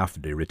working after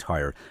they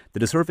retire. Did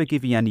the survey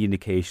give you any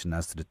indication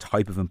as to the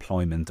type of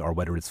employment, or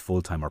whether it's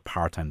full-time or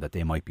part-time, that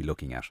they might be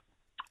looking at?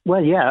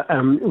 Well, yeah,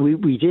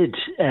 we did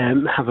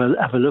have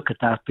a look at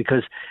that,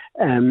 because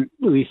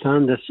we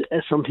found that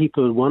some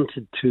people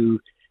wanted to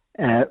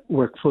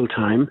work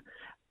full-time,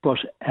 but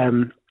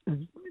that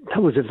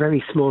was a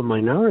very small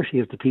minority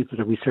of the people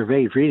that we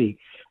surveyed, really,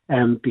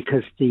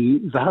 because the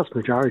vast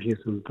majority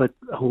of them, but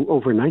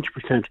over 90%,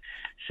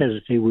 said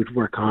that they would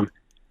work on,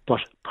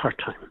 but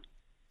part-time.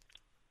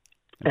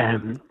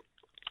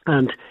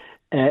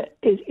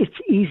 It's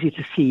easy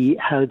to see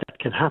how that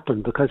can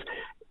happen, because,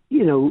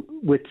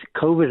 with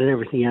COVID and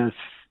everything else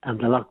and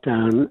the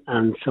lockdown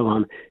and so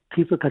on,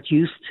 people got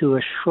used to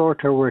a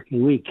shorter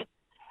working week.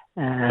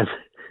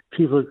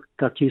 People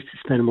got used to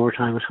spending more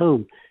time at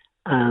home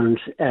and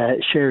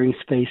sharing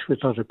space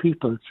with other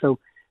people. So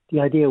the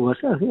idea was,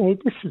 hey,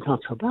 this is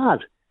not so bad.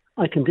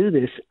 I can do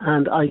this,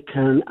 and I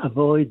can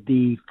avoid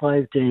the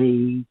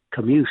 5-day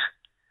commute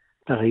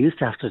that I used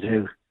to have to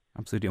do.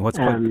 Absolutely.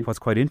 And what's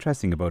quite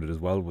interesting about it as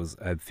well was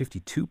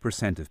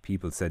 52% of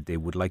people said they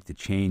would like to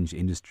change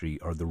industry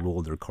or the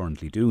role they're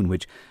currently doing,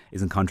 which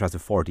is in contrast to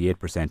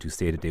 48% who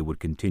stated they would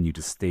continue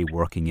to stay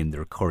working in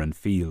their current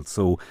field.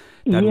 So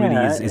that really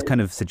is kind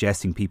of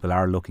suggesting people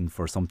are looking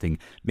for something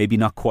maybe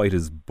not quite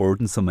as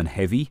burdensome and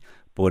heavy,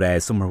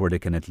 but somewhere where they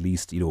can at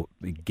least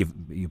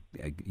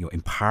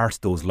impart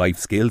those life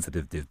skills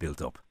that they've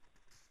built up.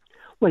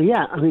 Well,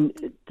 yeah, I mean,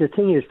 the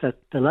thing is that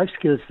the life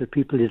skills that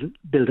people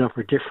build up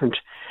are different.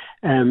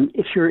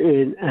 If you're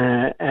in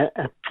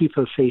a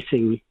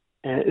people-facing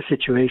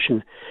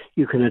situation,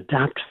 you can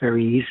adapt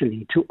very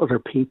easily to other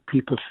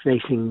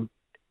people-facing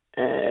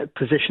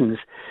positions.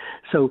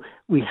 So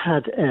we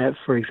had,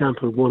 for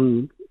example,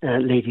 one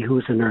lady who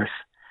was a nurse,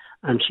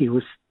 and she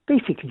was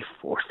basically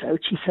forced out.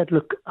 She said,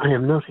 look, I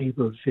am not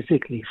able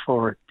physically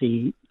for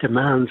the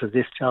demands of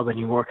this job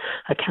anymore.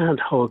 I can't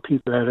haul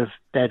people out of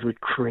bed with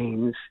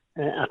cranes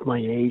at my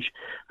age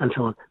and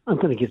so on. I'm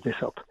going to give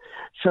this up.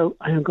 So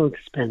I am going to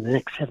spend the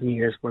next 7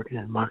 years working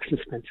at Marks and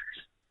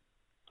Spencer's.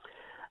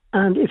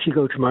 And if you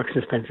go to Marks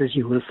and Spencer's,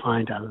 you will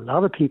find a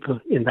lot of people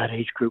in that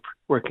age group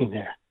working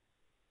there.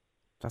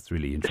 That's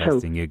really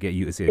interesting.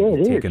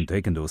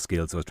 Taking those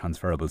skills, those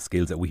transferable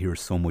skills that we hear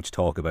so much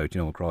talk about,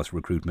 across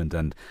recruitment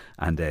and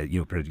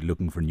pretty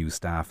looking for new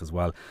staff as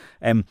well.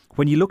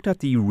 When you looked at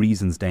the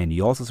reasons, then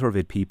you also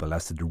surveyed people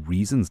as to the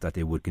reasons that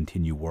they would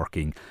continue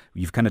working.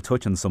 You've kind of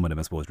touched on some of them,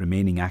 I suppose,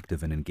 remaining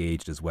active and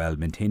engaged as well,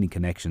 maintaining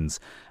connections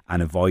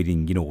and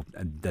avoiding,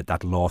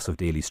 that loss of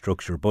daily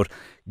structure. But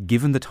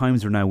given the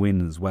times we're now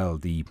in as well,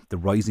 the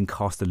rising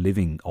cost of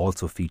living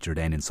also featured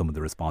then in some of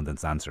the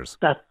respondents' answers.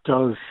 That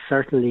does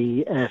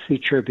certainly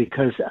feature,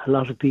 because a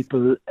lot of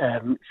people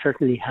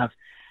certainly have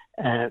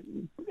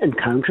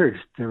encountered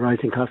the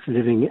rising cost of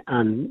living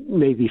and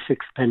maybe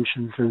fixed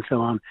pensions and so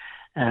on,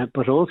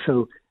 but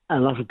also a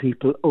lot of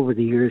people over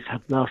the years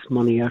have lost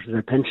money out of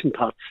their pension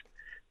pots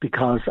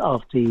because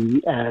of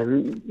the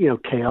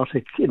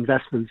chaotic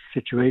investment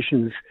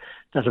situations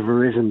that have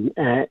arisen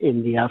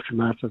in the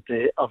aftermath of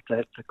the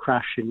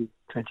crash in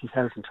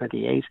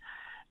 2028.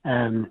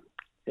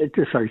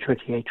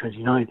 28,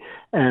 29.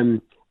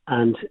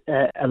 And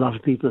a lot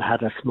of people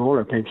had a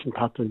smaller pension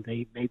pot than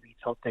they maybe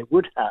thought they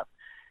would have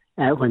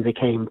when they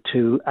came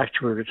to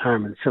actual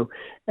retirement. So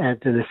the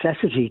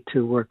necessity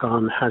to work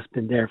on has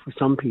been there for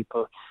some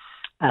people.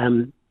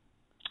 And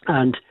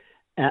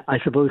I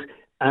suppose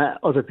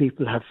other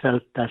people have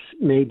felt that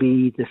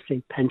maybe the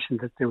state pension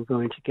that they were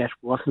going to get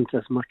wasn't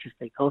as much as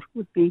they thought it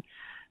would be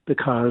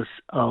because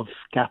of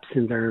gaps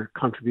in their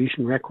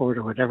contribution record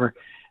or whatever.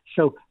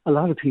 So a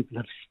lot of people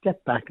have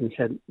stepped back and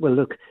said, well,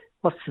 look,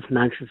 what's the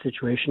financial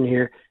situation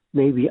here?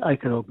 Maybe I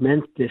can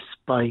augment this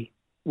by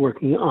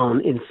working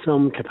on in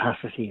some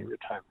capacity in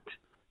retirement.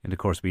 And of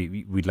course,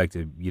 you'd like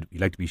to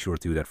be sure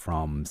too that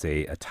from,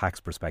 say, a tax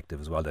perspective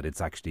as well, that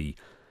it's actually,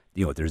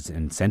 there's an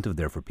incentive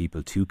there for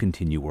people to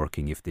continue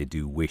working if they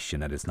do wish,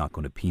 and that it's not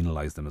going to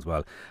penalise them as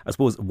well. I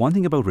suppose one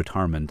thing about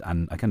retirement,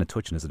 and I kind of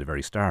touched on this at the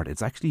very start,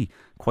 it's actually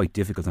quite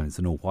difficult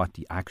to know what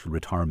the actual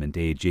retirement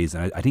age is.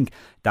 And I think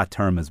that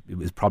term is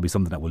probably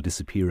something that will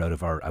disappear out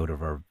of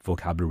our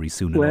vocabulary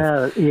soon enough.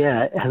 Well,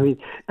 yeah, I mean,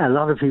 a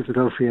lot of people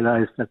don't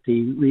realise that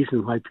the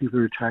reason why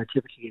people retire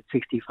typically at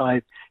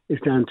 65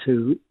 is down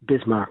to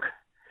Bismarck.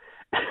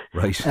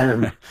 Right.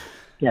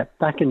 Yeah,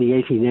 back in the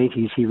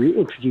 1880s, he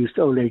reintroduced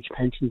old age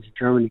pensions in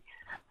Germany,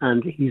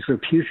 and he's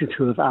reputed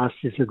to have asked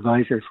his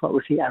advisors what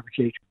was the average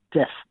age of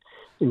death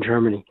in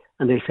Germany,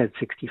 and they said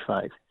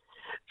 65.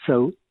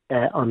 So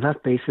on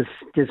that basis,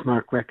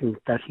 Bismarck reckoned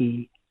that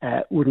he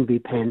wouldn't be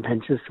paying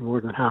pensions to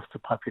more than half the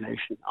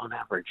population on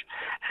average,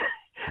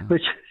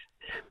 which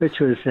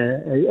was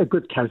a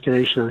good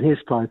calculation on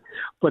his part.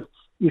 But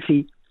you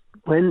see,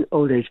 when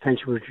old age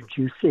pension was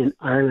introduced in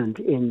Ireland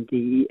in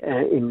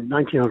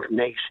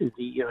 1908 in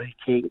the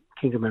United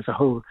Kingdom as a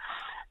whole,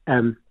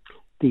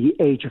 the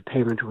age of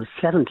payment was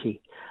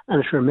 70,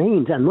 and it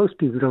remained. And most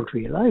people don't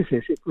realise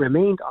this. It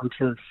remained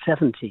until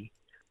 70,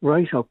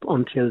 right up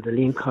until the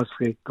Liam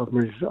Cosgrave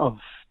governments of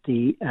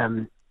the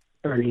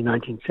early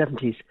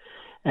 1970s.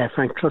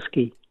 Frank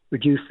Cluskey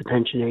reduced the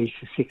pension age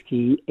to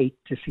 68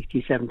 to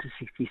 67 to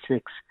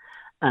 66.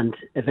 And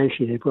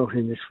eventually they brought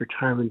in this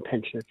retirement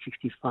pension at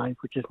 65,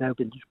 which has now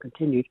been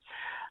discontinued.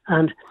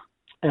 And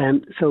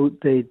so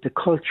the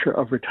culture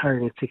of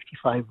retiring at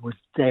 65 was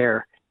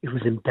there. It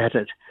was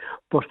embedded.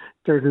 But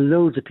there are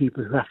loads of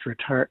people who have to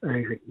retire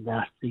earlier than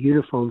that. The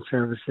uniformed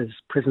services,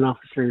 prison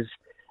officers,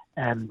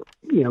 the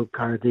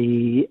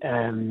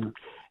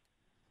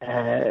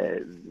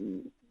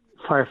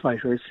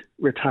firefighters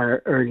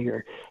retire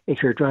earlier.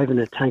 If you're driving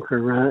a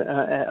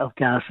tanker of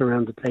gas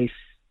around the place,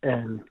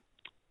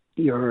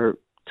 you're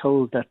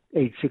told that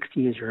age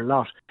 60 is your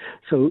lot.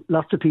 So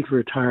lots of people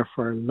retire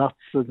for lots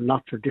of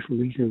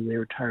different reasons. They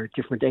retire at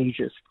different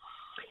ages.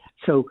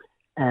 So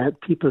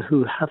people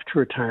who have to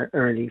retire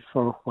early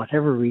for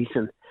whatever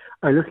reason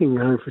are looking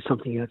around for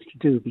something else to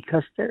do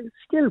because they're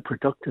still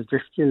productive,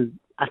 they're still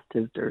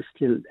active, they're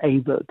still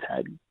able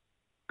to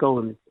go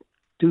and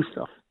do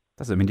stuff.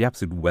 The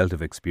absolute wealth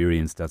of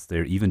experience that's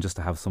there, even just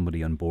to have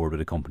somebody on board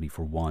with a company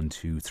for 1,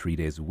 2, 3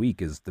 days a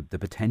week, is the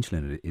potential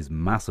in it is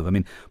massive.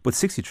 But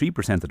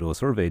 63% of those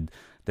surveyed,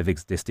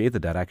 they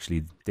stated that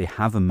actually they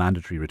have a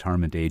mandatory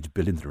retirement age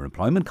built into their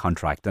employment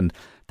contract, and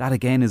that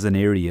again is an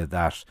area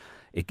that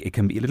it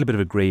can be a little bit of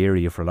a grey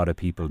area for a lot of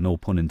people, no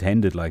pun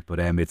intended. But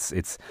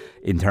it's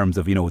in terms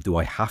of do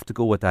I have to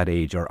go at that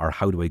age, or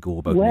how do I go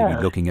about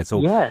maybe looking at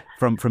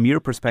from your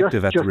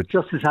perspective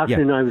just this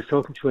afternoon I was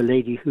talking to a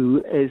lady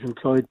who is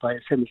employed by a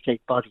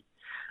semi-state body,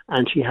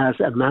 and she has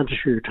a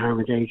mandatory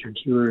retirement age, and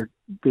she will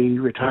be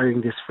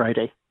retiring this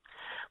Friday,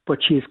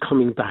 but she is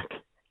coming back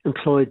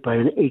employed by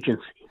an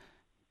agency.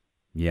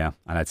 Yeah,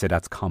 and I'd say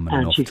that's common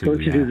and enough she's going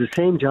to do the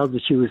same job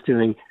that she was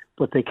doing,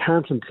 but they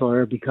can't employ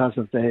her because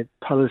of the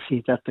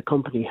policy that the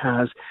company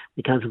has.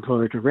 They can't employ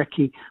her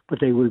directly, but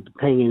they will be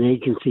paying an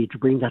agency to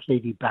bring that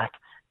lady back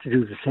to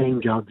do the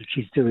same job that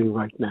she's doing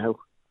right now,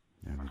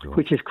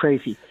 which is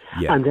crazy.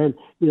 Yeah. And then,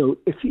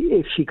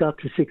 if she got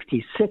to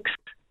 66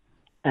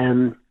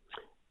 and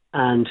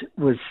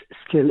was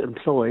still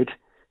employed,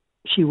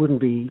 she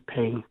wouldn't be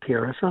paying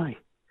PRSI,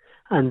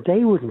 and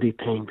they wouldn't be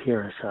paying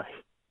PRSI.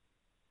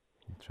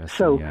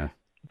 So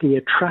the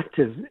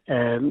attractive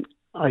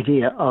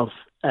idea of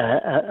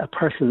a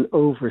person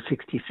over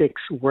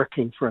 66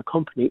 working for a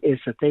company is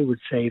that they would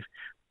save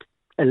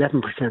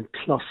 11%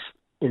 plus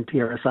in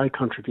PRSI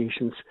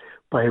contributions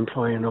by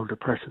employing an older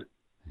person.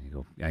 There you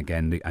go.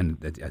 Again,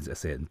 and as I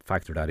say,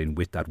 factor that in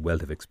with that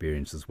wealth of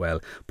experience as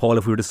well. Paul,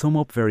 if we were to sum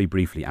up very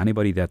briefly,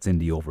 anybody that's in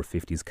the over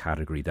 50s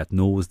category that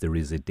knows there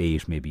is a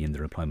date maybe in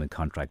their employment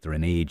contract or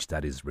an age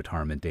that is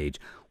retirement age,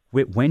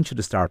 when should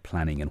they start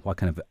planning, and what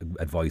kind of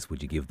advice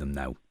would you give them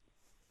now?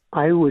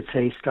 I would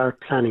say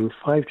start planning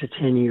 5 to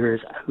 10 years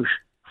out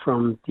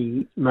from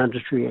the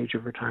mandatory age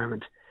of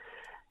retirement.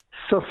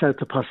 Suss out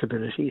the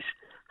possibilities.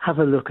 Have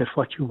a look at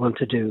what you want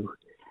to do.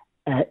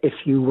 If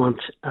you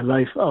want a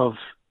life of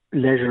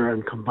leisure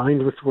and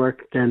combined with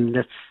work, then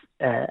let's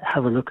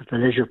have a look at the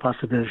leisure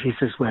possibilities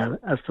as well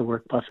as the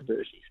work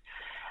possibilities.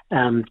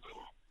 Have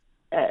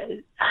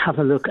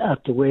a look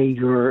at the way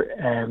your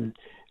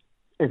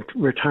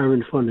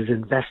retirement fund is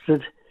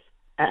invested.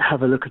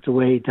 Have a look at the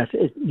way that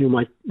you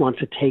might want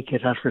to take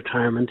it at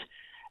retirement.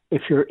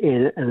 If you're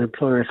in an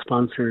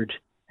employer-sponsored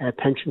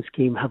pension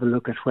scheme, have a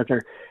look at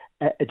whether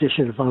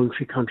additional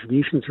voluntary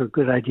contributions are a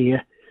good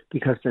idea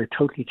because they're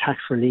totally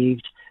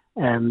tax-relieved,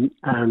 and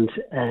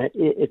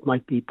it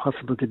might be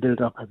possible to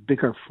build up a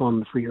bigger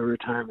fund for your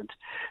retirement.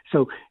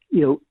 So,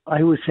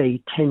 I would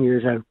say 10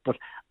 years out, but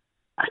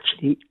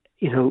actually,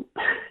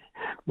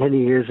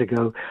 many years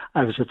ago,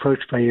 I was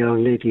approached by a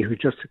young lady who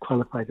just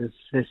qualified as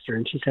a solicitor,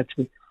 and she said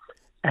to me,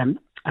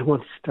 I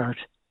want to start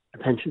a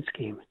pension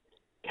scheme.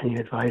 Can you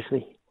advise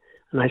me?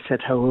 And I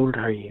said, how old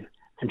are you?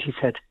 And she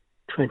said,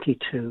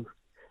 22.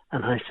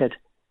 And I said,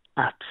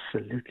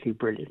 absolutely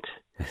brilliant.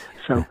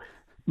 So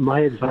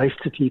my advice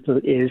to people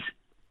is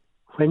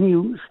when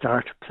you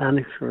start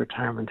planning for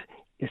retirement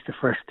is the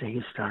first day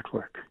you start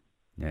work.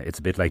 Yeah, it's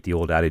a bit like the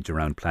old adage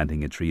around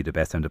planting a tree. The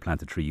best time to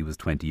plant a tree was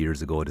 20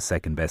 years ago. The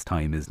second best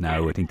time is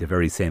now. I think the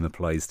very same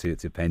applies to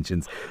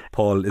pensions.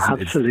 Paul,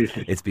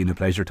 absolutely. It's been a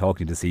pleasure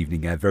talking this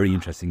evening. A very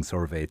interesting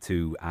survey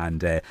too.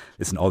 And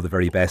listen, all the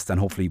very best. And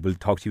hopefully we'll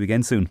talk to you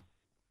again soon.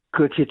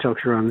 Good to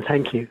talk to you, Ron.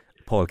 Thank you.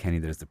 Paul Kenny,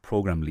 there's the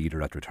Programme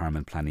Leader at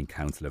Retirement Planning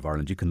Council of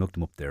Ireland. You can look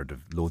them up there.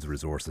 There's loads of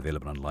resources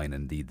available online,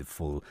 and the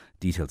full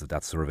details of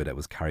that survey that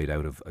was carried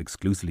out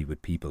exclusively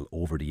with people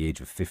over the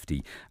age of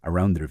 50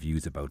 around their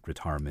views about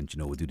retirement.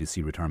 Do they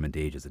see retirement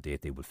age as a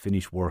date they will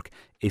finish work?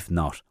 If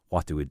not,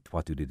 what do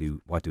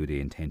they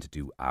intend to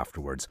do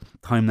afterwards?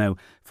 Time now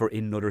for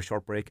another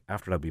short break.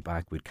 After that, I'll be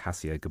back with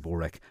Kasia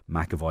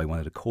Gaborec-McEvoy, one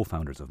of the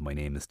co-founders of My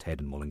Name is Ted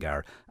in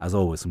Mullingar. As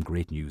always, some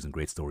great news and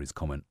great stories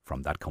coming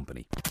from that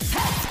company.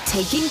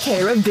 Taking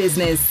care of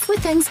business with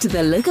thanks to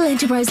the local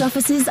enterprise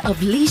offices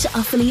of Laois,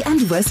 Offaly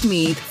and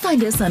Westmeath.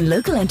 Find us on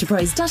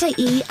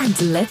localenterprise.ie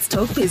and let's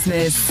talk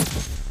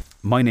business.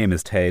 My Name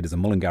is Ted is a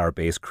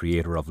Mullingar-based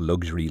creator of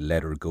luxury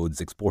leather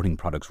goods, exporting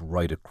products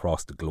right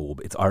across the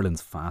globe. It's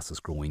Ireland's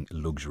fastest growing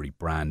luxury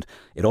brand.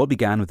 It all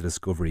began with the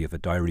discovery of a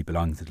diary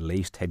belonging to the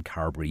late Ted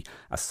Carberry,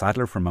 a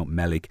saddler from Mount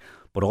Mellick,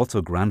 but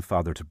also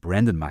grandfather to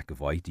Brendan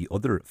McEvoy, the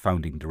other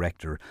founding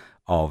director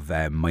of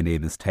My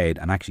Name is Ted,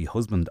 and actually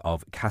husband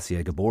of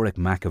Kasia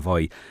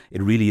Gaborec-McEvoy.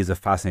 It really is a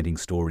fascinating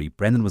story.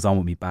 Brendan was on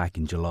with me back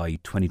in July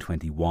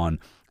 2021,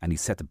 and he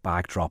set the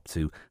backdrop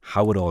to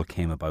how it all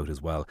came about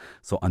as well.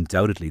 So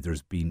undoubtedly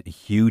there's been a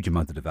huge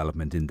amount of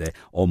development in the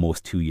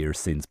almost 2 years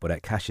since.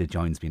 But Kasia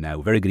joins me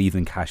now. Very good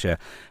evening, Kasia.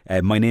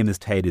 My Name is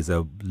Ted is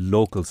a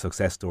local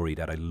success story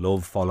that I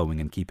love following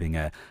and keeping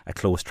a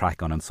close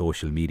track on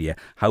social media.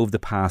 How have the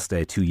past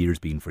 2 years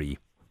been for you?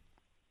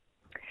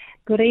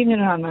 Good evening,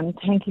 Roman.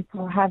 Thank you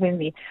for having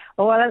me.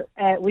 Well,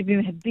 we've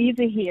been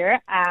busy here.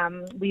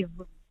 We've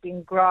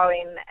been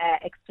growing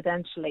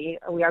exponentially.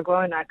 We are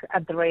growing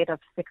at the rate of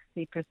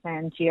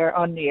 60% year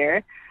on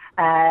year.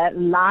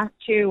 Last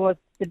year was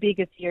the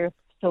biggest year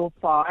so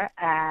far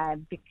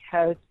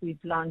because we've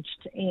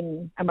launched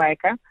in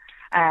America.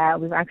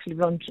 We've actually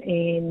launched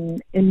in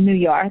New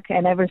York,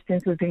 and ever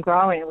since we've been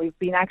growing, we've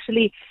been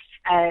actually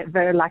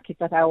very lucky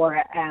that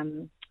our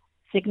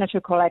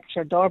signature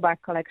collection, doorbag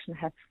collection,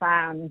 has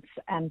fans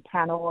and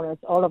plan owners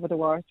all over the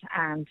world,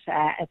 and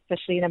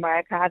especially in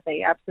America,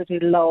 they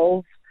absolutely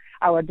love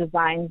our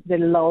designs. They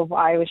love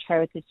Irish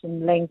heritage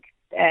and linked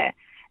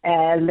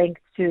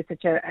to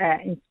such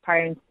an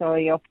inspiring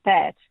story of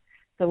Ted.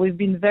 So we've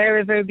been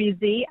very, very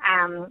busy.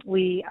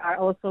 We are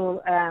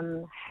also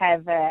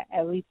have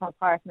retail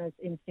partners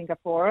in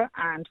Singapore,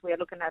 and we are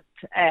looking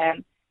at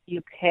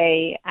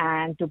UK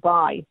and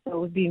Dubai. So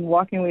we've been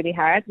working really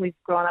hard. We've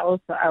grown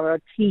also our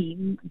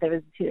team. There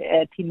is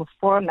a team of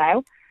 4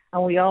 now,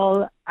 and we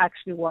all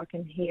actually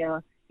working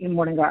here in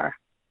Mullingar.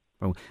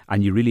 Oh,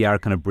 and you really are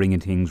kind of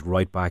bringing things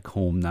right back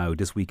home now.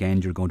 This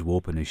weekend you're going to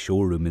open a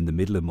showroom in the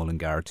middle of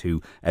Mullingar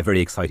too. Very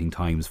exciting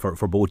times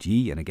for both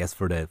ye and I guess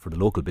for the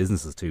local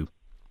businesses too.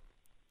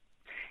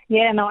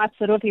 Yeah, no,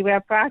 absolutely. We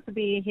are proud to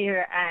be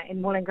here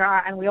in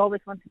Mullingar, and we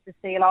always wanted to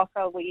stay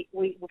local.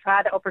 We've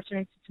had the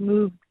opportunity to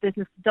move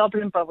business to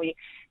Dublin, but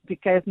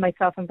because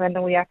myself and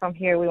Brendan, we are from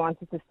here, we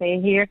wanted to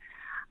stay here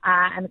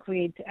and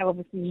create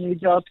obviously new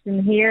jobs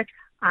in here.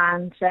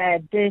 And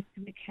this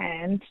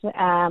weekend,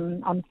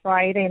 on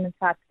Friday and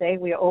Saturday,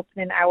 we are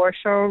opening our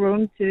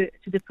showroom to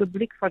the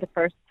public for the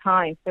first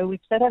time. So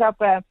we've set it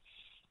up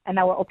in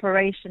our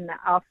operation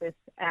office,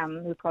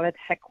 we call it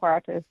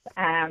headquarters,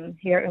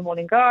 here in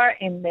Mullingar,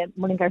 in the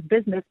Mullingar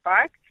Business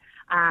Park.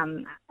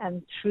 And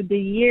through the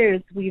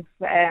years, we've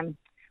had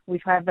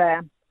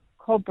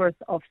covers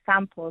of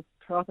samples,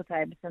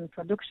 prototypes, and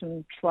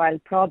production trial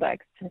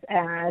products.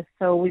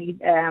 So we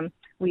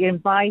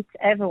invite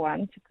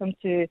everyone to come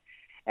to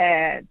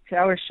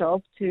our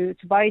shop to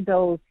buy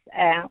those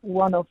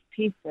one-off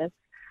pieces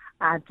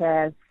at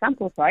a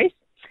sample price.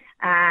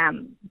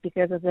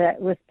 Because as a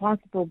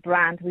responsible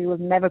brand, we will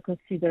never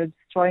consider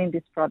destroying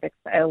these products,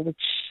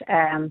 which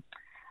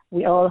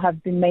we all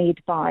have been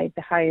made by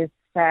the highest,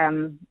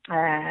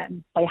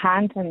 by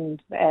hand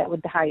and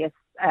with the highest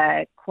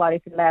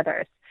quality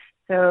leathers.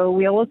 So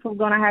we're also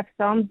going to have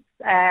some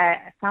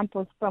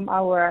samples from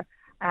our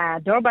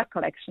doorbell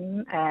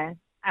collection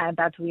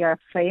that we are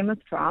famous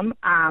from.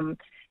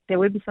 There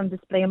will be some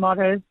display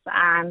models,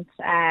 and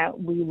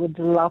we would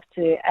love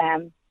to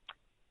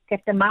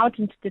get them out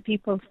into the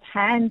people's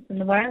hands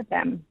and wear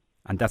them.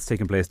 And that's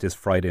taking place this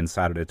Friday and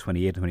Saturday,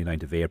 28th and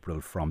 29th of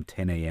April from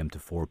 10 a.m. to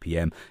 4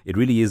 p.m. It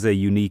really is a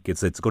unique,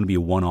 it's going to be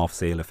a one-off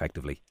sale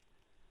effectively.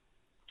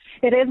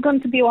 It is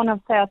going to be one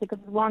of sales because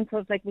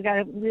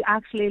we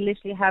actually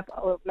literally have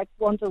like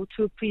 1 to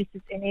 2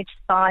 pieces in each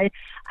side.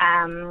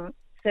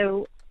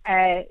 So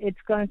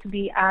it's going to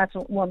be at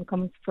one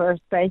comes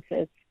first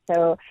basis.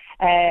 So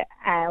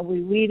we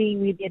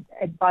really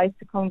advise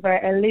to come very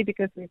early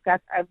because we've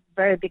got a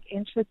very big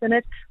interest in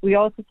it. We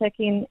also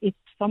taking, if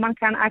someone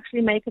can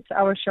actually make it to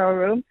our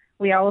showroom,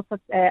 we are also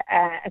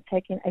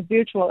taking a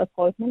virtual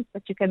appointment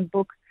that you can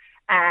book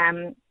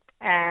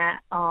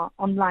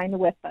online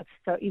with us.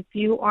 So if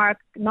you are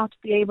not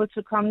be able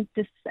to come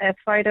this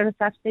Friday or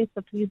Saturday,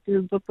 so please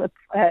do book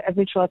a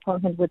virtual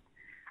appointment with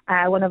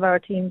one of our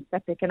teams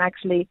that they can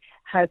actually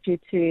help you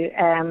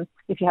to,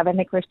 if you have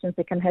any questions,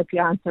 they can help you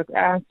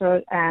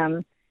answer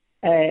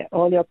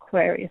all your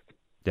queries.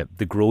 Yeah,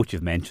 the growth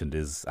you've mentioned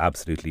is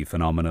absolutely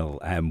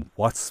phenomenal.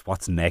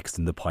 What's next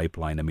in the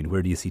pipeline? I mean,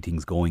 where do you see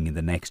things going in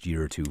the next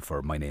year or two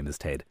for My Name is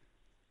Ted?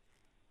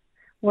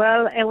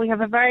 Well, we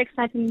have a very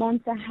exciting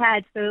month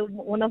ahead. So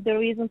one of the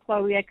reasons why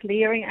we are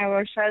clearing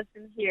our shelves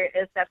in here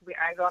is that we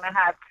are going to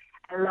have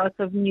a lot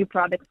of new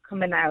products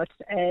coming out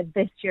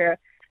this year,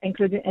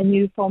 including a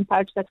new foam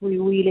pouch that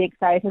we're really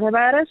excited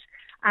about it,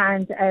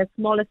 and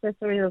small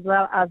accessories as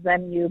well as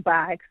new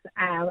bags.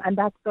 And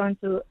that's going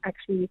to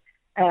actually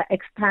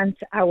expand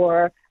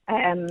our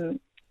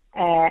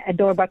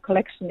doorbell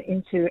collection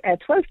into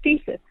 12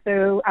 pieces.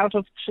 So out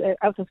of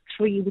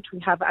 3 which we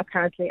have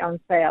currently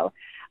on sale.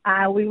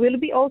 We will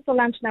be also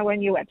launching our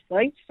new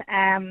website,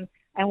 and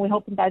we're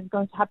hoping that's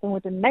going to happen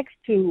within the next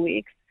 2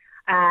 weeks.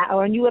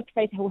 Our new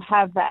website will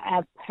have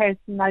a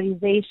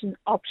personalization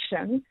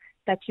option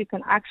that you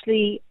can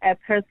actually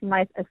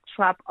personalize a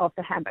strap of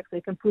the handbag. So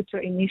you can put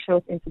your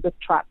initials into the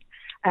strap.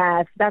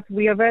 So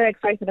we are very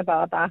excited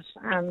about that.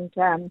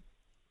 And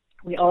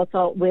we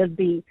also will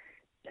be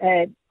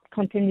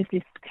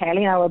continuously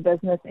scaling our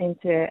business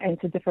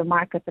into different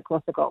markets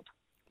across the globe.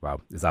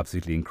 Wow, it's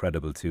absolutely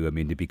incredible too. I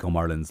mean, to become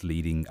Ireland's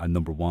leading and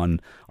number one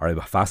or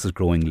fastest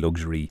growing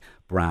luxury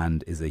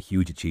brand is a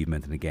huge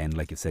achievement. And again,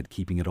 like you said,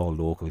 keeping it all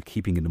local,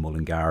 keeping it in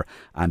Mullingar,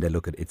 and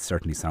look, it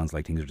certainly sounds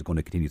like things are going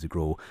to continue to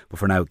grow. But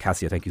for now,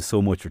 Kasia, thank you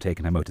so much for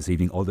taking time out this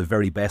evening. All the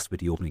very best with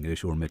the opening of the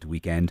showroom at the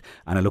weekend,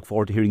 and I look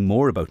forward to hearing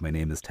more about My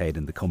Name is Ted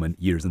in the coming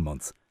years and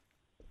months.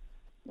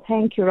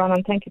 Thank you,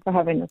 Ronan. Thank you for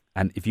having us.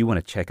 And if you want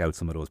to check out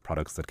some of those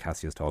products that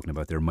Kasia is talking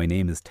about there,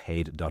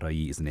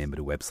 mynameisted.ie is the name of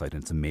the website,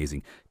 and it's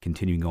amazing.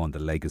 Continuing on the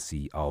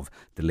legacy of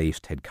the late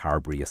Ted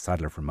Carberry, a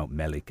saddler from Mount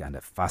Mellick, and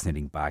a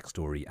fascinating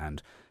backstory,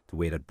 and the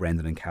way that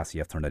Brendan and Kasia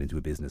have turned that into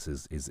a business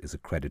is a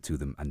credit to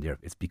them, and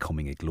it's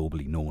becoming a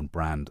globally known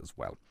brand as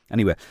well.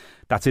 Anyway,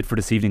 that's it for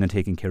this evening on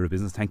Taking Care of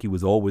Business. Thank you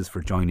as always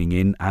for joining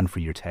in and for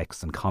your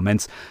texts and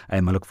comments. I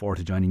look forward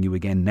to joining you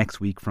again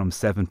next week from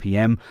 7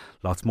 p.m.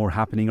 Lots more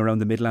happening around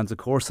the Midlands, of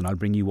course, and I'll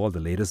bring you all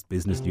the latest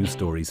business news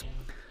stories.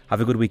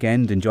 Have a good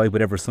weekend, enjoy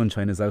whatever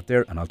sunshine is out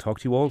there, and I'll talk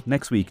to you all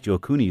next week. Joe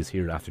Cooney is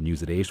here after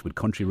news at 8 with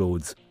Country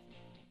Roads.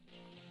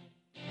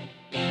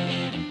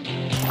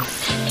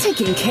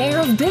 Taking Care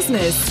of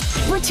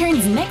Business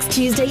returns next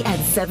Tuesday at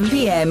 7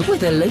 p.m.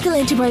 with the local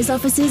enterprise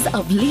offices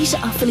of Laois,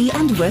 Offaly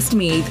and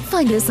Westmeath.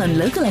 Find us on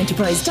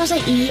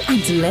localenterprise.ie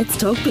and let's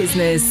talk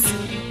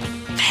business.